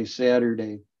by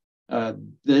Saturday.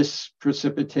 This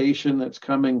precipitation that's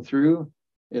coming through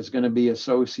is going to be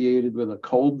associated with a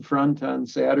cold front on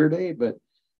Saturday, but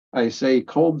I say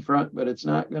cold front, but it's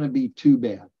not going to be too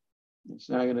bad. It's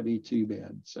not going to be too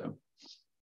bad. So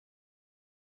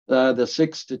the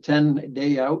 6 to 10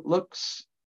 day outlooks,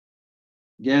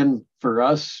 again, for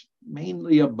us,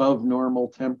 mainly above normal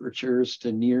temperatures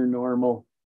to near normal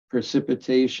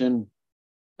precipitation.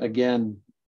 Again,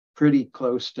 pretty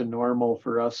close to normal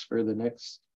for us for the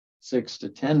next 6 to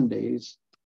 10 days.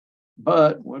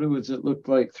 But what does it look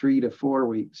like 3 to 4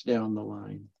 weeks down the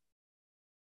line?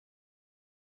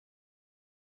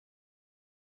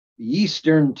 The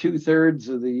eastern 2/3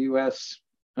 of the US,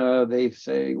 they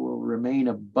say, will remain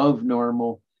above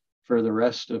normal for the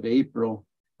rest of April.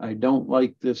 I don't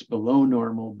like this below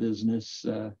normal business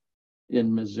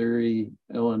in Missouri,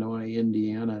 Illinois,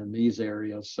 Indiana, and these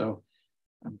areas. So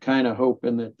I'm kind of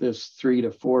hoping that this 3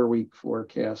 to 4 week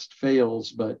forecast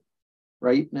fails, but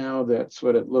right now that's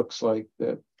what it looks like,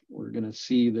 that we're going to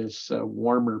see this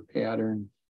warmer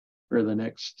pattern for the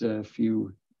next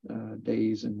few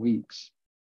days and weeks.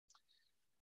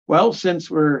 Well, since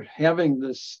we're having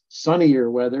this sunnier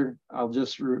weather, I'll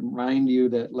just remind you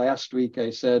that last week I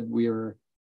said we were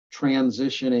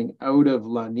transitioning out of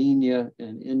La Nina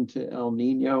and into El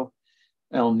Nino.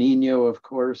 El Nino, of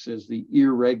course, is the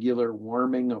irregular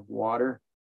warming of water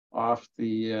off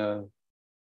the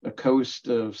coast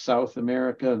of South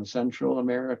America and Central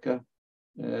America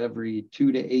every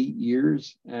 2 to 8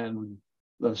 years. And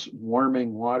this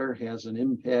warming water has an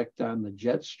impact on the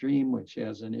jet stream, which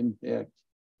has an impact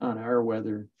on our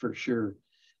weather for sure.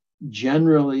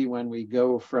 Generally, when we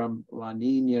go from La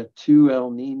Nina to El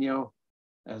Nino,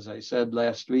 as I said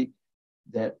last week,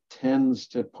 that tends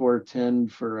to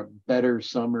portend for a better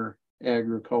summer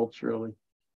agriculturally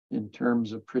in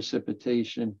terms of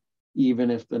precipitation,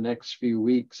 even if the next few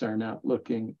weeks are not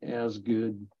looking as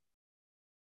good.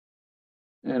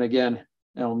 And again,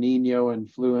 El Nino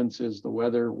influences the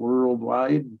weather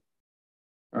worldwide.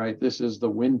 All right, this is the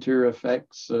winter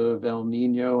effects of El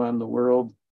Nino on the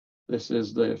world. This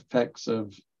is the effects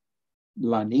of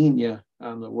La Nina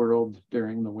on the world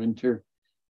during the winter.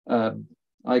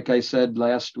 Like I said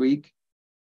last week,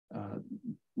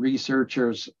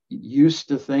 researchers used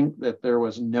to think that there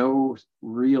was no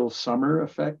real summer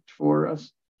effect for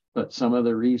us, but some of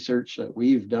the research that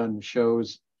we've done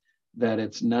shows that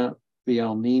it's not the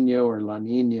El Nino or La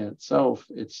Nina itself,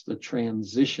 it's the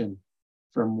transition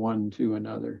from one to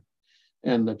another.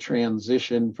 And the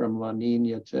transition from La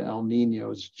Nina to El Nino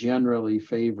is generally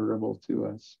favorable to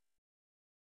us.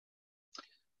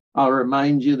 I'll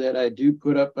remind you that I do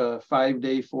put up a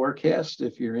 5-day forecast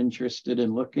if you're interested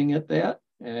in looking at that.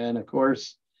 And of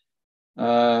course,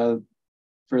 for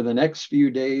the next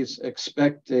few days,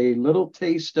 expect a little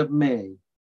taste of May.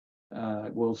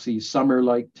 We'll see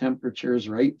summer-like temperatures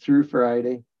right through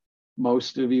Friday.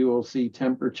 Most of you will see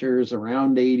temperatures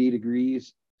around 80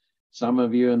 degrees. Some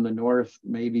of you in the north,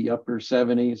 maybe upper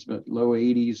 70s, but low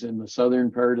 80s in the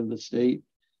southern part of the state.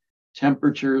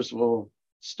 Temperatures will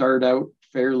start out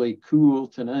fairly cool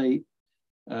tonight,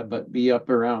 but be up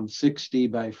around 60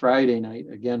 by Friday night.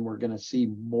 Again, we're going to see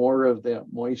more of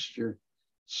that moisture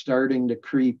starting to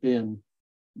creep in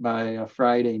by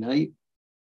Friday night.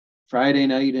 Friday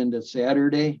night into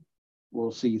Saturday,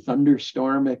 we'll see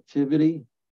thunderstorm activity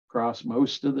across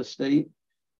most of the state.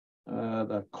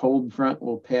 The cold front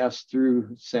will pass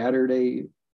through Saturday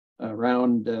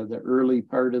around the early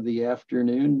part of the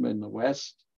afternoon in the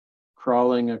west,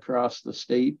 crawling across the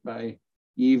state by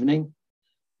evening,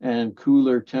 and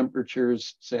cooler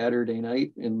temperatures Saturday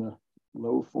night in the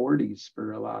low 40s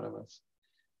for a lot of us.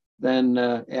 Then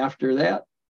after that,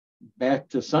 back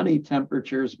to sunny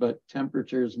temperatures, but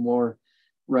temperatures more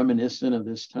reminiscent of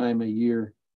this time of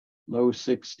year, low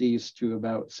 60s to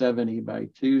about 70 by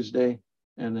Tuesday,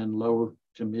 and then low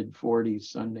to mid 40s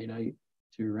Sunday night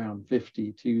to around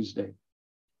 50 Tuesday.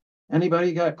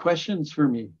 Anybody got questions for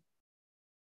me?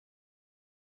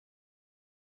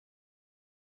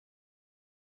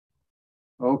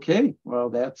 Okay, well,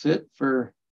 that's it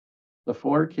for the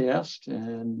forecast,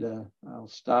 and I'll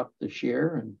stop the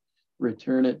share and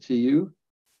return it to you,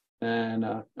 and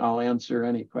I'll answer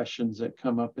any questions that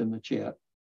come up in the chat.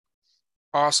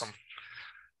 Awesome.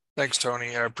 Thanks,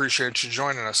 Tony. I appreciate you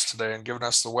joining us today and giving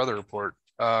us the weather report.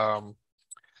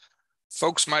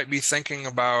 Folks might be thinking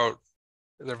about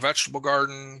their vegetable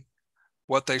garden,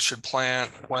 what they should plant,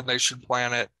 when they should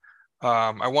plant it.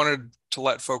 I wanted to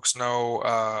let folks know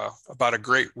about a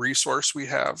great resource we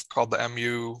have called the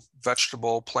MU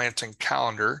Vegetable Planting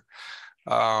Calendar.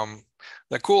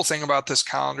 The cool thing about this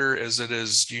calendar is it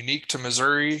is unique to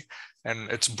Missouri,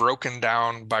 and it's broken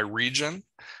down by region.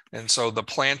 And so the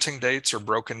planting dates are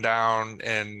broken down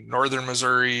in northern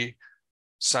Missouri,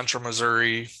 central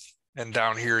Missouri, and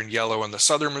down here in yellow in the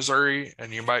southern Missouri.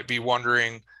 And you might be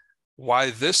wondering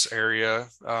why this area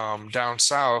down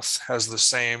south has the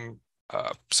same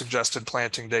suggested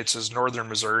planting dates as northern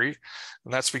Missouri.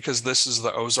 And that's because this is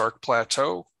the Ozark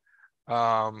Plateau.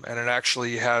 And it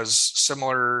actually has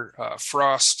similar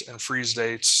frost and freeze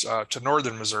dates to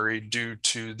northern Missouri due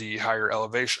to the higher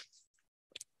elevation.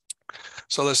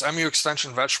 So this MU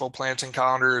Extension vegetable planting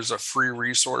calendar is a free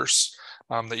resource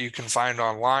that you can find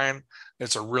online.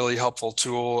 It's a really helpful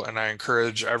tool, and I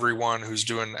encourage everyone who's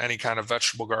doing any kind of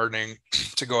vegetable gardening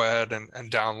to go ahead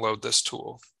and download this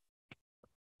tool.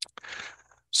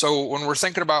 So when we're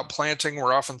thinking about planting,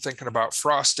 we're often thinking about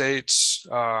frost dates.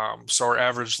 So our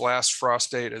average last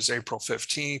frost date is April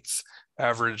 15th.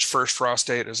 Average first frost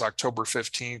date is October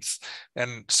 15th.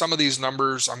 And some of these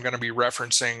numbers I'm going to be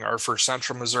referencing are for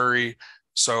central Missouri.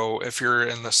 So if you're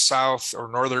in the south or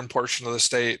northern portion of the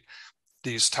state,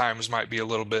 these times might be a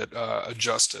little bit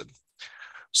adjusted.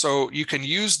 So you can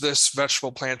use this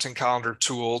vegetable planting calendar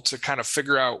tool to kind of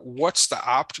figure out what's the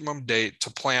optimum date to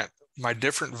plant my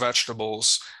different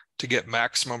vegetables to get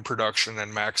maximum production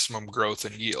and maximum growth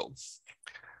and yield.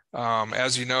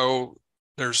 As you know,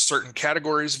 there's certain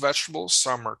categories of vegetables.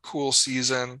 Some are cool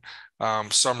season,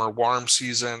 some are warm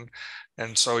season.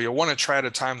 And so you'll want to try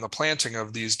to time the planting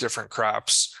of these different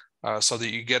crops so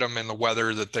that you get them in the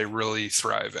weather that they really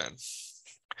thrive in.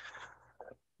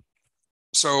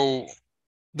 So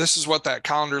this is what that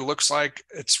calendar looks like.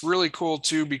 It's really cool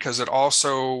too, because it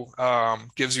also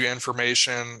gives you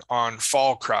information on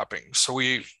fall cropping. So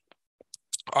we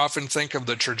often think of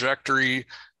the trajectory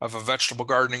of a vegetable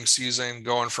gardening season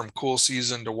going from cool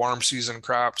season to warm season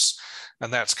crops,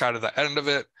 and that's kind of the end of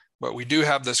it. But we do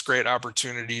have this great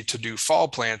opportunity to do fall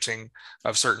planting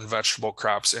of certain vegetable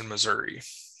crops in Missouri.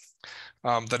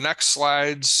 The next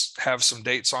slides have some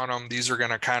dates on them. These are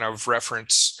going to kind of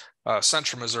reference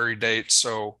central Missouri dates.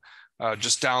 So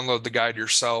just download the guide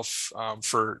yourself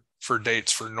for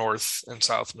dates for North and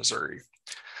South Missouri.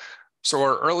 So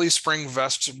our early spring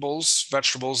vegetables,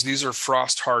 these are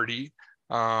frost hardy.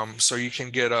 So you can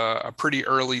get a pretty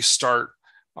early start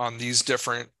on these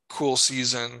different cool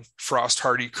season frost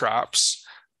hardy crops.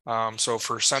 So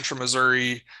for central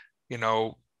Missouri, you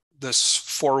know, this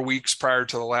 4 weeks prior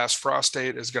to the last frost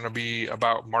date is going to be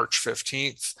about March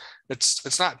 15th.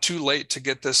 It's not too late to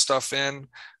get this stuff in.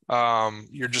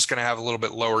 You're just going to have a little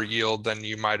bit lower yield than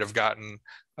you might have gotten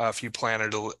if you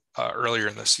planted earlier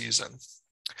in the season.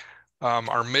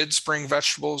 Our mid-spring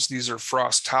vegetables, these are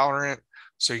frost tolerant.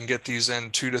 So you can get these in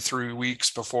 2 to 3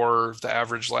 weeks before the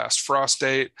average last frost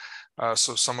date.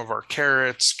 So some of our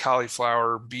carrots,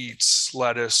 cauliflower, beets,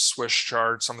 lettuce, Swiss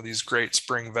chard, some of these great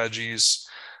spring veggies.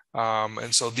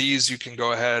 And so these you can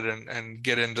go ahead and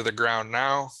get into the ground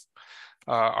now.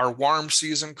 Our warm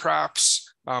season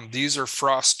crops, these are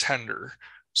frost tender.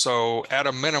 So at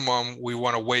a minimum, we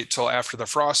want to wait till after the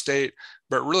frost date,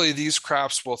 but really these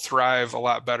crops will thrive a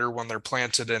lot better when they're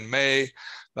planted in May.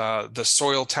 The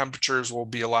soil temperatures will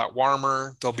be a lot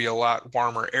warmer. There'll be a lot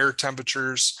warmer air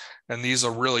temperatures, and these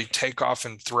will really take off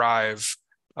and thrive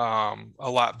a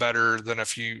lot better than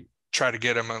if you try to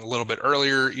get them a little bit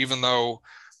earlier, even though,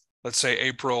 let's say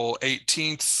April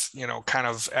 18th, you know, kind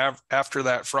of after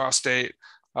that frost date,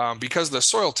 because the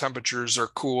soil temperatures are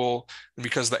cool and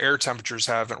because the air temperatures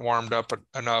haven't warmed up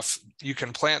enough, you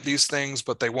can plant these things,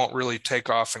 but they won't really take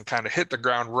off and kind of hit the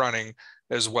ground running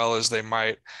as well as they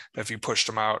might if you pushed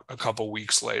them out a couple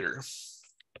weeks later.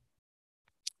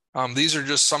 These are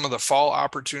just some of the fall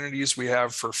opportunities we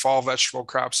have for fall vegetable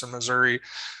crops in Missouri.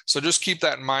 So just keep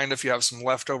that in mind. If you have some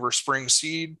leftover spring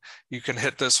seed, you can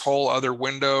hit this whole other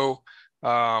window.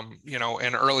 You know,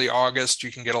 in early August,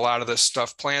 you can get a lot of this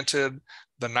stuff planted.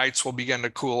 The nights will begin to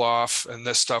cool off, and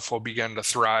this stuff will begin to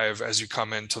thrive as you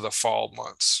come into the fall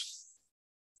months.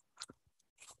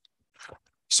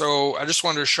 So I just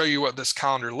wanted to show you what this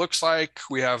calendar looks like.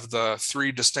 We have the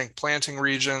 3 distinct planting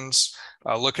regions.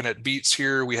 Looking at beets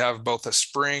here, we have both a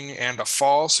spring and a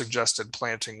fall suggested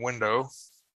planting window.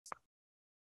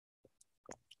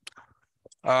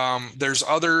 There's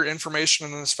other information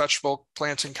in this vegetable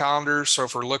planting calendar. So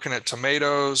if we're looking at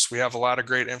tomatoes, we have a lot of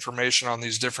great information on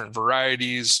these different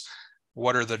varieties.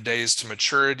 What are the days to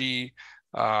maturity?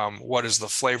 What is the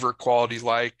flavor quality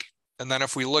like? And then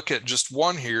if we look at just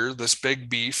one here, this big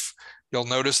beef, you'll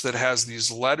notice that it has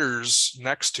these letters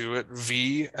next to it,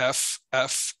 V, F,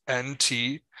 F, N,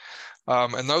 T.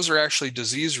 And those are actually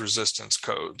disease resistance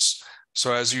codes.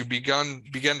 So as you begin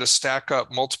to stack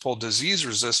up multiple disease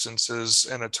resistances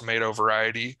in a tomato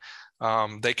variety,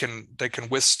 they can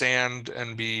withstand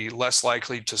and be less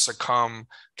likely to succumb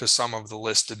to some of the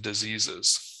listed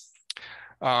diseases.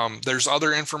 There's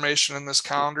other information in this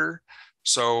calendar.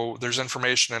 So there's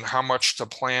information in how much to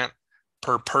plant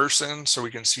per person. So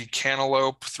we can see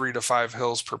cantaloupe, 3 to 5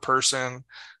 hills per person.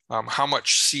 How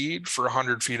much seed for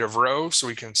 100 feet of row. So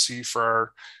we can see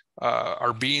for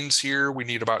our beans here, we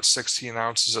need about 16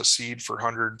 ounces of seed for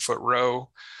 100-foot row.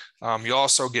 You'll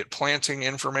also get planting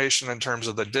information in terms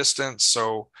of the distance.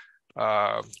 So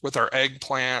with our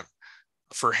eggplant,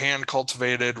 for hand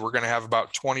cultivated, we're going to have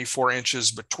about 24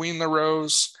 inches between the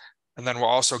rows. And then we'll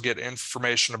also get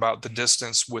information about the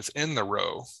distance within the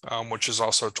row, which is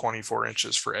also 24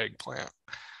 inches for eggplant.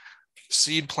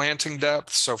 Seed planting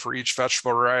depth. So for each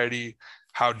vegetable variety,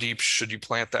 how deep should you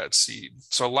plant that seed?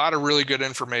 So a lot of really good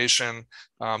information.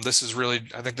 This is really,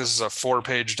 I think this is a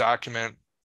 4-page document,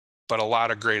 but a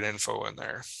lot of great info in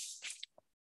there.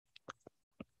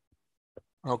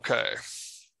 Okay.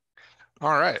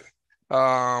 All right.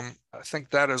 I think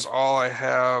that is all I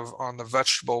have on the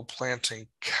vegetable planting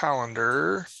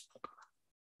calendar.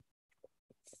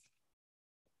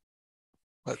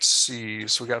 Let's see.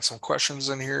 So we got some questions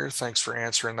in here. Thanks for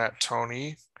answering that,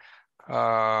 Tony.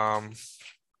 I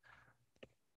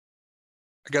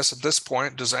guess at this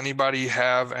point, does anybody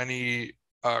have any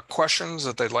questions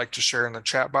that they'd like to share in the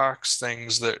chat box?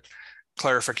 Things that,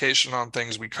 clarification on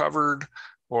things we covered,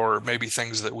 or maybe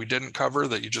things that we didn't cover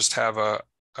that you just have a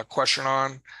question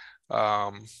on.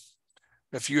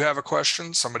 If you have a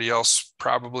question, somebody else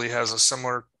probably has a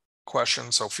similar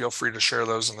question, so feel free to share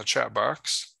those in the chat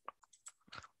box.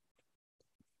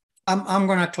 I'm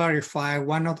going to clarify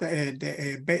one of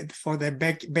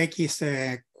Becky's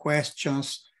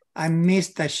questions. I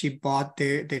missed that she bought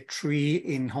the tree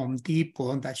in Home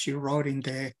Depot that she wrote in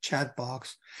the chat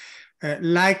box.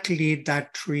 Likely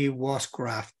that tree was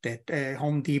grafted.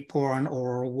 Home Depot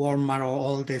or Walmart or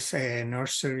all these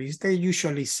nurseries, they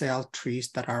usually sell trees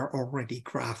that are already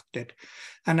grafted.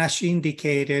 And as she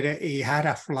indicated, it had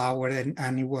a flower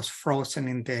and it was frozen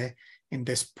in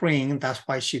the spring. That's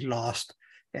why she lost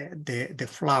the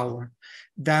flower.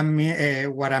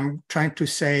 That what I'm trying to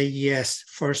say, yes,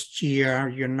 first year,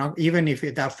 you're not, even if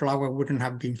that flower wouldn't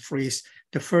have been freeze,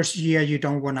 the first year you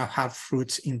don't want to have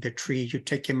fruits in the tree. You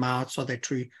take them out so the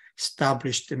tree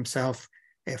established themselves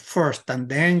first, and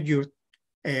then you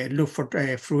look for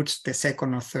fruits the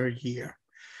second or third year.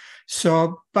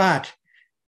 So, but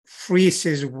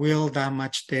freezes will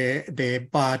damage the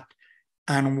bud.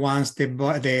 And once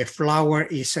the flower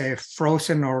is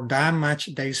frozen or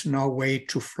damaged, there is no way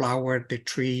to flower the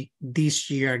tree this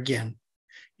year again.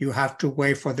 You have to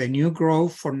wait for the new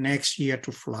growth for next year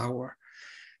to flower.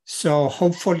 So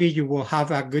hopefully you will have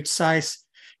a good size.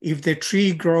 If the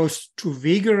tree grows too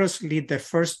vigorously the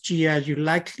first year, you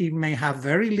likely may have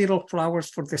very little flowers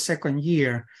for the second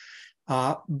year.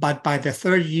 But by the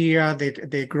third year,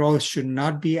 the growth should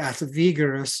not be as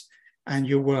vigorous, and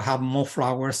you will have more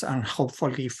flowers and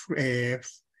hopefully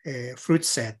fruit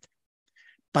set.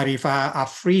 But if a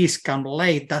freeze comes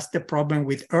late, that's the problem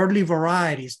with early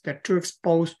varieties. They're too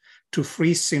exposed to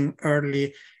freezing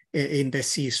early in the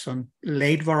season.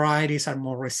 Late varieties are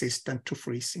more resistant to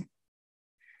freezing.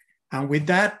 And with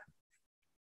that,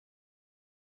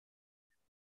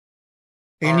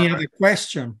 any other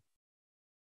question?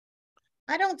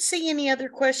 I don't see any other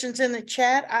questions in the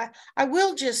chat. I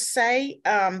will just say,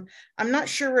 I'm not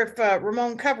sure if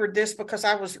Ramon covered this because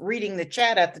I was reading the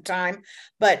chat at the time,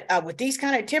 but with these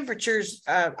kind of temperatures,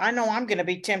 I know I'm going to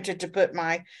be tempted to put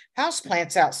my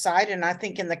houseplants outside, and I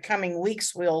think in the coming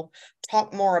weeks we'll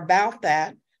talk more about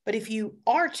that. But if you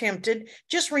are tempted,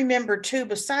 just remember too,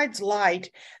 besides light,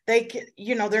 they're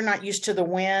not used to the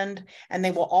wind, and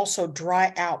they will also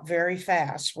dry out very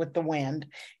fast with the wind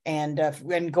and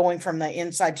going from the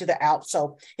inside to the out.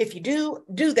 So if you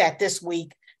do that this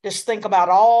week, just think about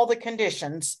all the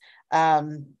conditions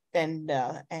and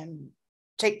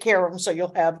take care of them so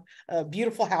you'll have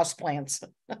beautiful houseplants.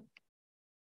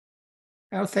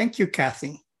 Oh, thank you,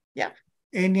 Kathy. Yeah.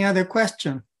 Any other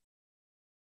question?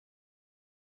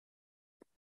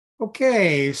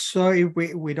 Okay, so if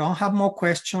we don't have more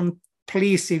questions,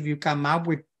 please, if you come up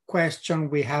with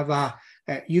questions, we have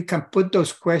you can put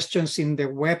those questions in the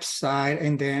website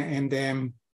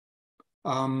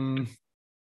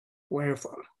where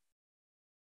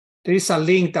there is a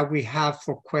link that we have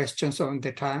for questions on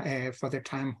the time for the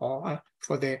time hall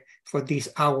for this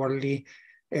hourly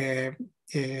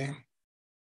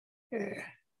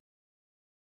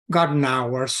garden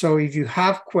hour. So if you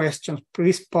have questions,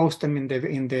 please post them in the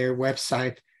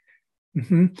website.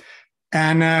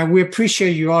 And we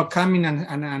appreciate you all coming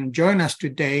and join us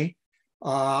today.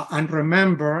 And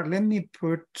remember, let me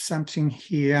put something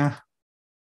here.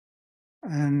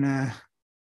 And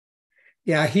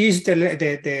yeah, here's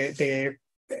the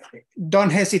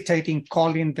don't hesitate in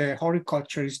calling the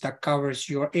horticulturist that covers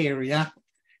your area.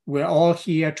 We're all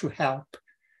here to help,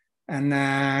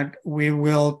 and we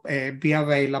will be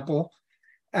available.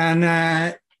 And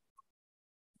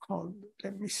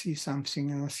let me see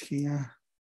something else here.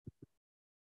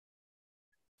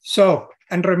 So,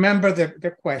 and remember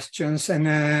the questions, and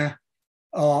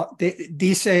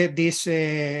this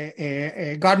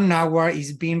garden hour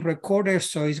is being recorded,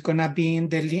 so it's gonna be in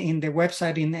the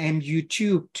website in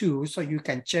YouTube too, so you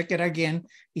can check it again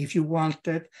if you want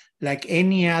it. Like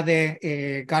any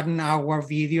other garden hour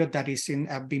video that is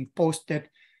been posted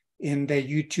in the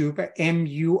YouTube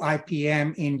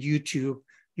MUIPM in YouTube,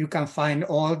 you can find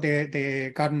all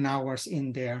the garden hours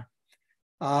in there.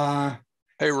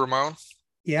 Hey, Ramon.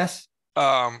 Yes.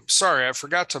 Sorry, I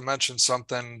forgot to mention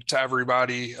something to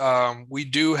everybody. We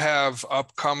do have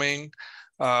upcoming,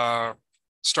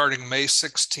 starting May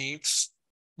 16th,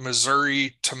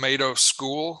 Missouri Tomato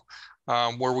School,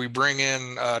 where we bring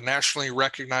in nationally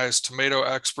recognized tomato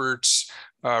experts,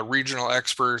 regional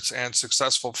experts, and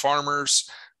successful farmers.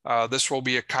 This will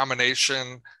be a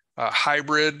combination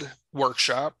hybrid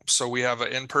workshop. So we have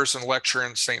an in-person lecture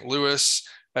in St. Louis,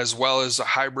 as well as a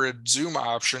hybrid Zoom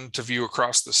option to view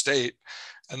across the state.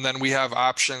 And then we have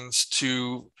options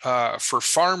for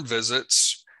farm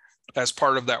visits as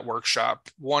part of that workshop.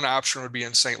 One option would be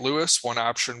in St. Louis, one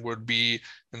option would be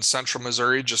in central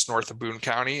Missouri, just north of Boone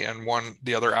County, and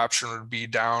the other option would be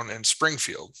down in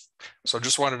Springfield. So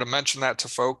just wanted to mention that to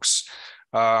folks.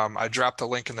 I dropped a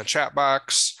link in the chat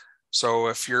box. So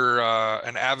if you're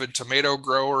an avid tomato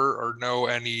grower or know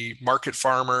any market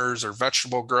farmers or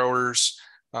vegetable growers,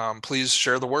 please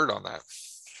share the word on that.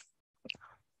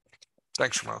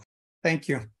 Thanks, Ramon. Thank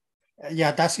you.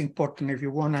 Yeah, that's important if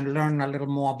you want to learn a little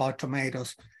more about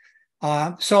tomatoes.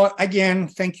 So again,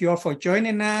 thank you all for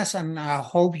joining us, and I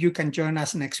hope you can join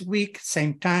us next week,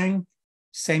 same time,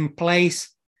 same place,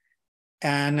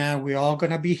 and we're all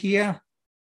going to be here.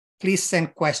 Please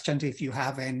send questions if you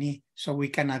have any, so we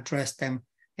can address them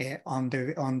on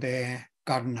the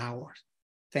garden hours.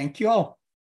 Thank you all.